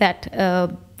you take that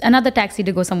another taxi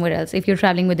to go somewhere else if you're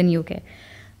traveling within UK.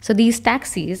 So these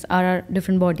taxis are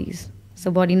different bodies.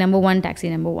 So body number 1, taxi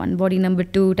number 1. Body number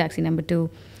 2, taxi number 2.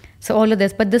 So all of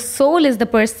this, but the soul is the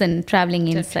person traveling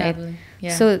inside.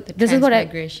 So this is what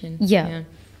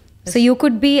So you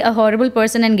could be a horrible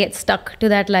person and get stuck to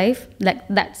that life, like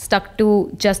that, stuck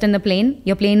to just in the plane.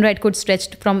 Your plane ride could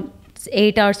stretch from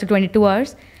 8 hours to 22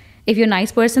 hours. If you're a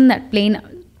nice person, that plane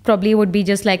probably would be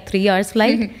just like 3 hours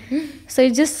flight. So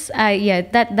it's just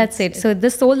that's it. So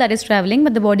the soul that is traveling,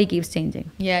 but the body keeps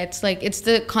changing. It's like, it's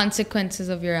the consequences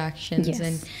of your actions.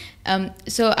 And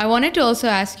so I wanted to also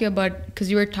ask you about, because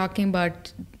you were talking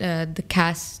about the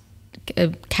castes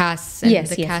and the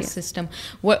caste system.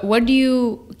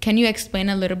 Can you explain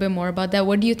a little bit more about that?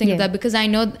 What do you think of that? Because I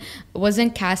know,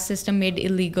 wasn't caste system made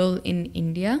illegal in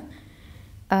India?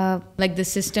 Like the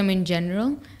system in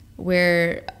general,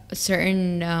 where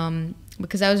certain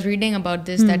because I was reading about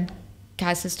this, that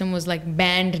caste system was like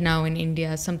banned now in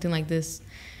India, something like this.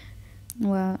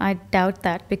 Well, I doubt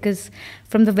that, because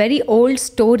from the very old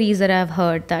stories that I've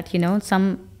heard, that I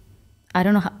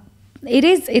don't know how, it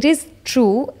is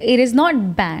true. It is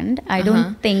not banned. I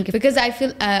don't think, because I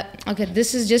feel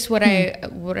this is just what I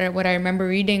remember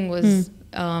reading was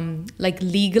like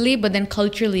legally, but then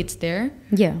culturally it's there.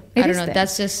 I don't know. There.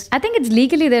 That's just, I think it's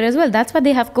legally there as well. That's why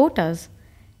they have quotas.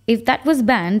 If that was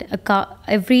banned,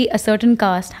 a certain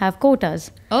caste have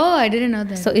quotas. Oh, I didn't know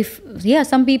that. So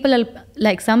some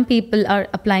people are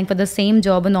applying for the same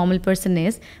job a normal person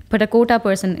is, but a quota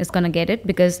person is gonna get it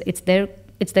because it's their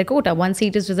quota. One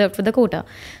seat is reserved for the quota.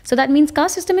 So that means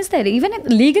caste system is there. Even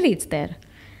legally, it's there.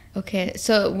 Okay,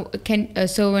 so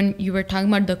so when you were talking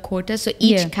about the quota, so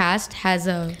each caste has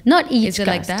a, not each is it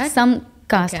caste. Like that? Some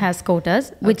caste has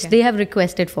quotas which they have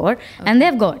requested for, and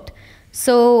they've got.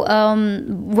 So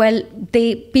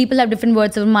people have different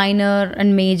words of minor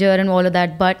and major and all of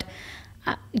that, but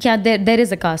there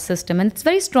is a caste system, and it's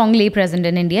very strongly present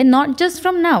in India, not just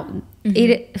from now.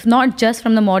 Not just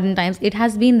from the modern times. It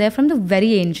has been there from the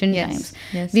very ancient times.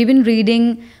 We've been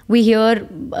reading, we hear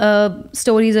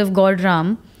stories of God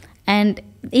Ram, and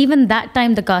even that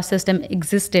time the caste system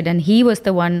existed, and he was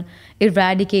the one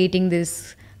eradicating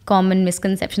this common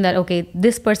misconception that, okay,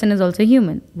 this person is also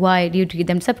human. Why do you treat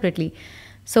them separately?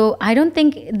 So I don't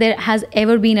think there has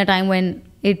ever been a time when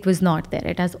it was not there.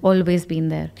 It has always been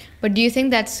there. But do you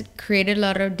think that's created a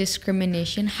lot of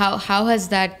discrimination? How has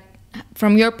that,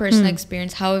 from your personal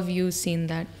experience, how have you seen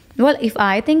that? Well, if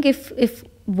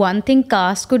one thing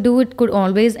caste could do, it could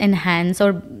always enhance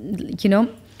or,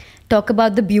 talk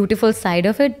about the beautiful side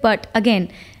of it. But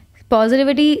again,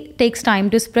 positivity takes time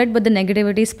to spread, but the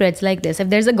negativity spreads like this. If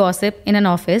there's a gossip in an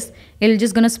office, it'll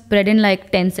just gonna spread in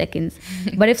like 10 seconds.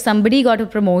 But if somebody got a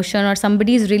promotion or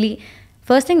somebody's really,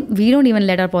 first thing, we don't even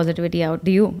let our positivity out.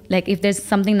 Do you? Like if there's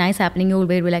something nice happening, you will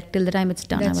wait, we're like, till the time it's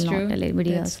done, I will not tell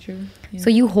anybody else. That's true. Yeah. So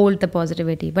you hold the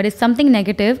positivity. But if something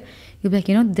negative, you'll be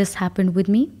like, this happened with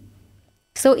me.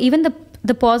 So even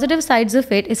the positive sides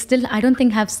of it is still, I don't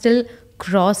think, have still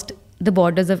crossed the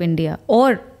borders of India,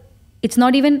 or it's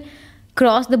not even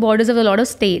crossed the borders of a lot of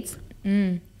states.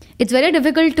 It's very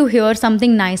difficult to hear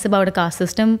something nice about a caste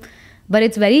system, but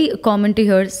it's very common to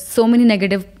hear so many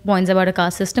negative points about a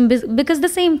caste system because the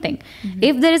same thing.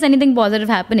 If there is anything positive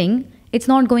happening, it's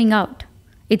not going out.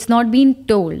 It's not being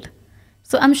told.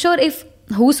 So I'm sure if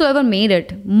whosoever made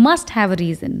it must have a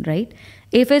reason, right?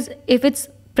 If it's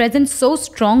present so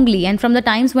strongly and from the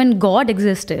times when God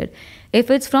existed, if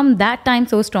it's from that time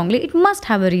so strongly, it must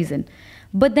have a reason.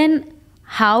 But then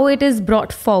how it is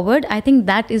brought forward, I think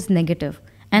that is negative.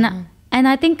 And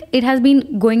I think it has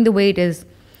been going the way it is.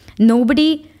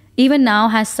 Nobody even now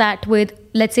has sat with,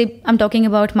 let's say, I'm talking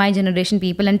about my generation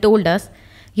people, and told us,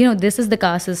 this is the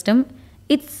caste system.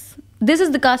 This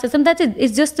is the caste system. That's it.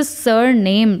 It's just a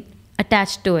surname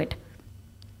attached to it.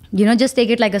 Just take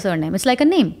it like a surname. It's like a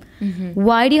name.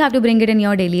 Why do you have to bring it in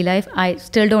your daily life? I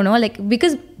still don't know.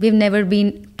 Because we've never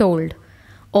been told.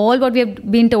 All what we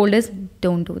have been told is,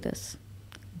 don't do this.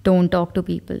 Don't talk to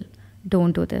people.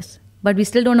 Don't do this. But we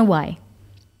still don't know why.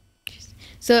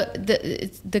 So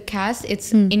the caste,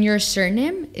 it's in your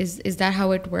surname? Is that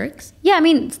how it works? Yeah, I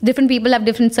mean, different people have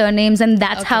different surnames, and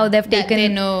that's how they've taken. They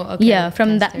know. Okay, yeah,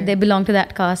 from that they belong to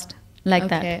that caste,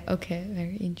 that. Okay,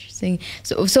 very interesting.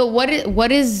 So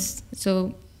what is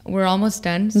so we're almost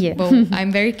done. Yeah. But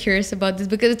I'm very curious about this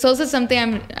because it's also something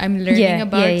I'm learning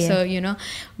about. Yeah. So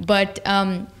but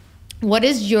what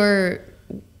is your,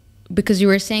 because you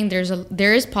were saying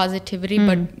there is positivity,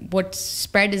 but what's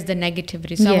spread is the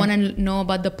negativity. So I want to know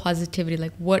about the positivity.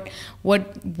 Like what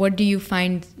do you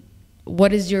find?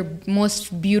 What is your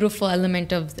most beautiful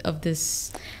element of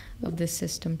this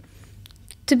system?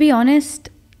 To be honest,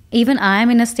 even I am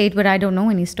in a state where I don't know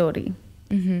any story.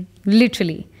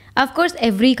 Literally, of course,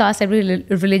 every caste, every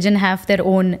religion have their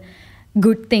own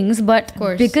good things, but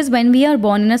because when we are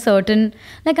born in a certain,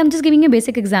 like, I'm just giving you a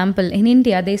basic example. In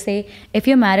India, they say if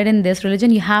you're married in this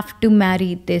religion, you have to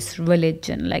marry this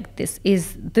religion. Like, this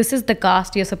is the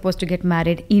caste you're supposed to get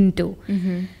married into.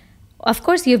 Of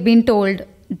course, you've been told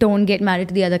don't get married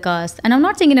to the other caste, and I'm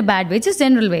not saying in a bad way, it's just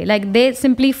general way. Like, they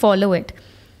simply follow it.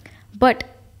 But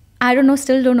I don't know,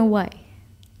 still don't know why.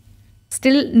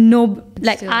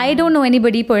 I don't know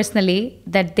anybody personally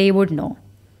that they would know.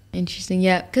 Interesting,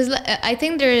 yeah, because I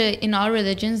think in all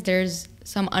religions there's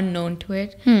some unknown to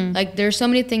it. Like, there's so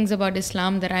many things about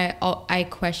Islam that I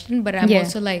question, but I'm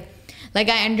also like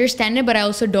I understand it, but I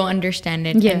also don't understand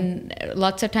it. And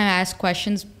lots of time I ask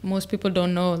questions, most people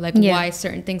don't know why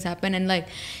certain things happen. And like,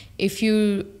 if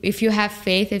you have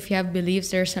faith, if you have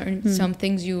beliefs, there are some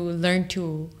things you learn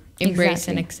to embrace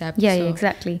and accept. Yeah,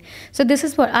 exactly. So this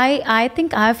is what I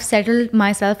think I've settled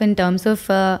myself in terms of.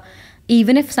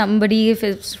 Even if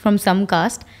it's from some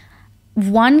caste,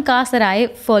 one caste that I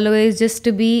follow is just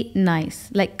to be nice,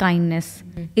 like kindness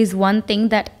is one thing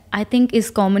that I think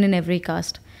is common in every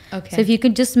caste. Okay. So if you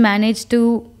could just manage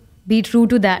to be true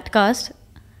to that caste,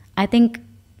 I think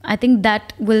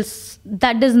that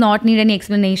does not need any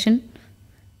explanation.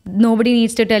 Nobody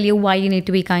needs to tell you why you need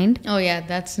to be kind. Oh yeah,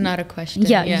 that's not a question.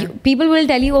 Yeah. People will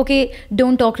tell you, okay,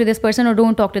 don't talk to this person, or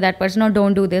don't talk to that person, or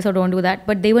don't do this, or don't do that.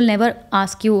 But they will never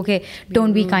ask you, okay,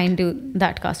 don't be kind to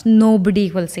that caste.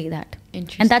 Nobody will say that.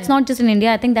 Interesting. And that's not just in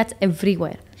India. I think that's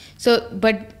everywhere. So,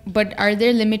 but are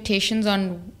there limitations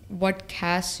on what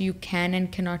castes you can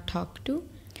and cannot talk to?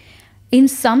 In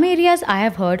some areas, I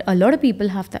have heard a lot of people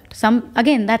have that.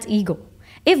 Again, that's ego.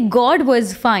 If God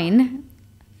was fine,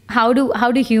 how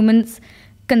do humans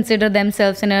consider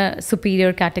themselves in a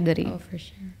superior category? Oh, for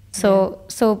sure.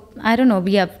 So I don't know.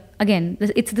 Yeah, again,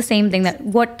 it's the same thing, that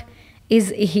what is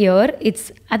here,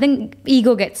 I think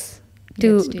ego gets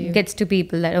to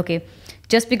people, that okay,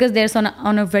 just because they're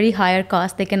on a very higher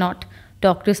caste, they cannot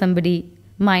talk to somebody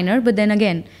minor. But then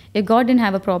again, if God didn't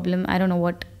have a problem, I don't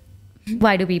know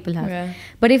why do people have? Yeah.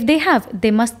 But if they have,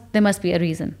 there must be a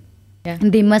reason. Yeah.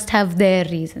 And they must have their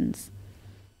reasons.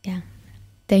 Yeah.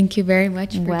 Thank you very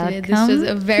much for today. This was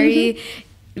a very,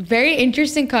 very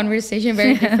interesting conversation,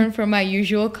 very different from my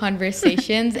usual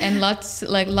conversations, and lots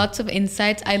of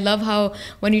insights. I love how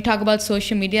when you talk about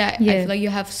social media, I feel like you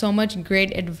have so much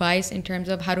great advice in terms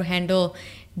of how to handle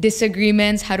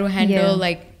disagreements, how to handle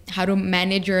how to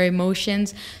manage your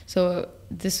emotions. So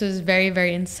this was very,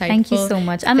 very insightful. Thank you so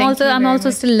much. I'm also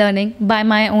still learning by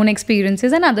my own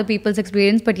experiences and other people's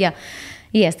experience. But yeah,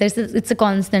 Yes, it's a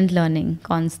constant learning,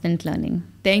 constant learning.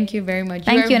 Thank you very much.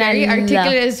 Thank you are you, and very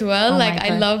articulate as well. Oh like my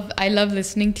I God. love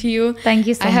listening to you. Thank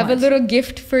you so I have much. a little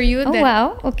gift for you. Oh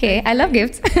wow, okay. I love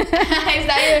gifts. Is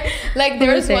that like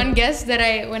there was Who is it? one guest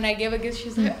that when I gave a gift,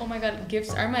 she's like, "Oh my God,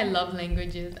 gifts are my love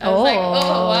languages." I was like,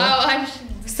 "Oh wow,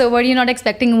 So were you not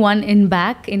expecting one in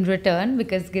return,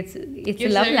 because it's a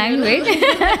Gifts love are language?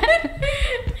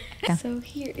 Yeah. So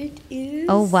here it is.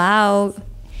 Oh wow.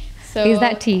 So Is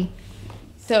that tea?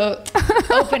 So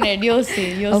open it. You'll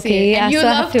see. You'll see. Okay, And I you still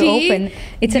love have to tea. open.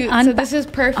 It's an So this is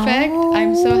perfect.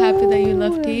 I'm so happy that you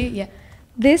love tea. Yeah.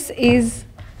 This is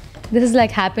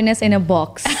like happiness in a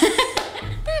box.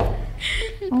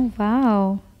 Oh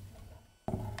wow.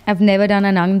 I've never done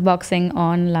an unboxing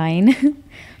online.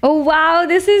 Oh wow,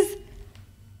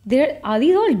 are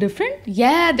these all different?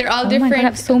 Yeah, they're all Oh my God, different. I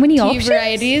have so many tea options.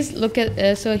 varieties. Look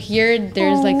at so here.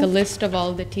 There's like a list of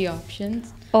all the tea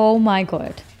options. Oh my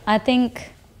God. I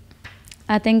think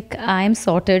I'm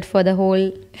sorted for the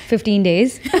whole 15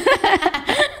 days.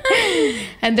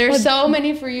 And there's so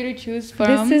many for you to choose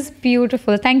from. This is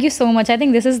beautiful. Thank you so much. I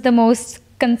think this is the most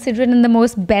considerate and the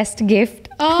most best gift.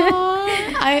 Oh,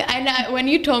 when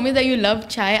you told me that you love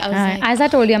chai, I was like, as I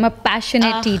told you, I'm a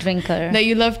passionate tea drinker. that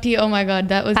you love tea. Oh my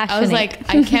God, I was Passionate. like,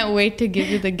 I can't wait to give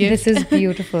you the gift. This is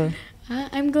beautiful.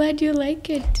 I'm glad you like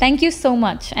it. Thank you so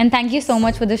much. And thank you so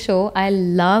much for the show. I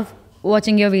love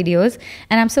watching your videos,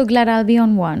 and I'm so glad I'll be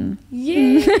on one.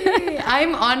 Yay!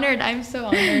 I'm honored. I'm so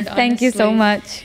honored. Thank you so honestly. much.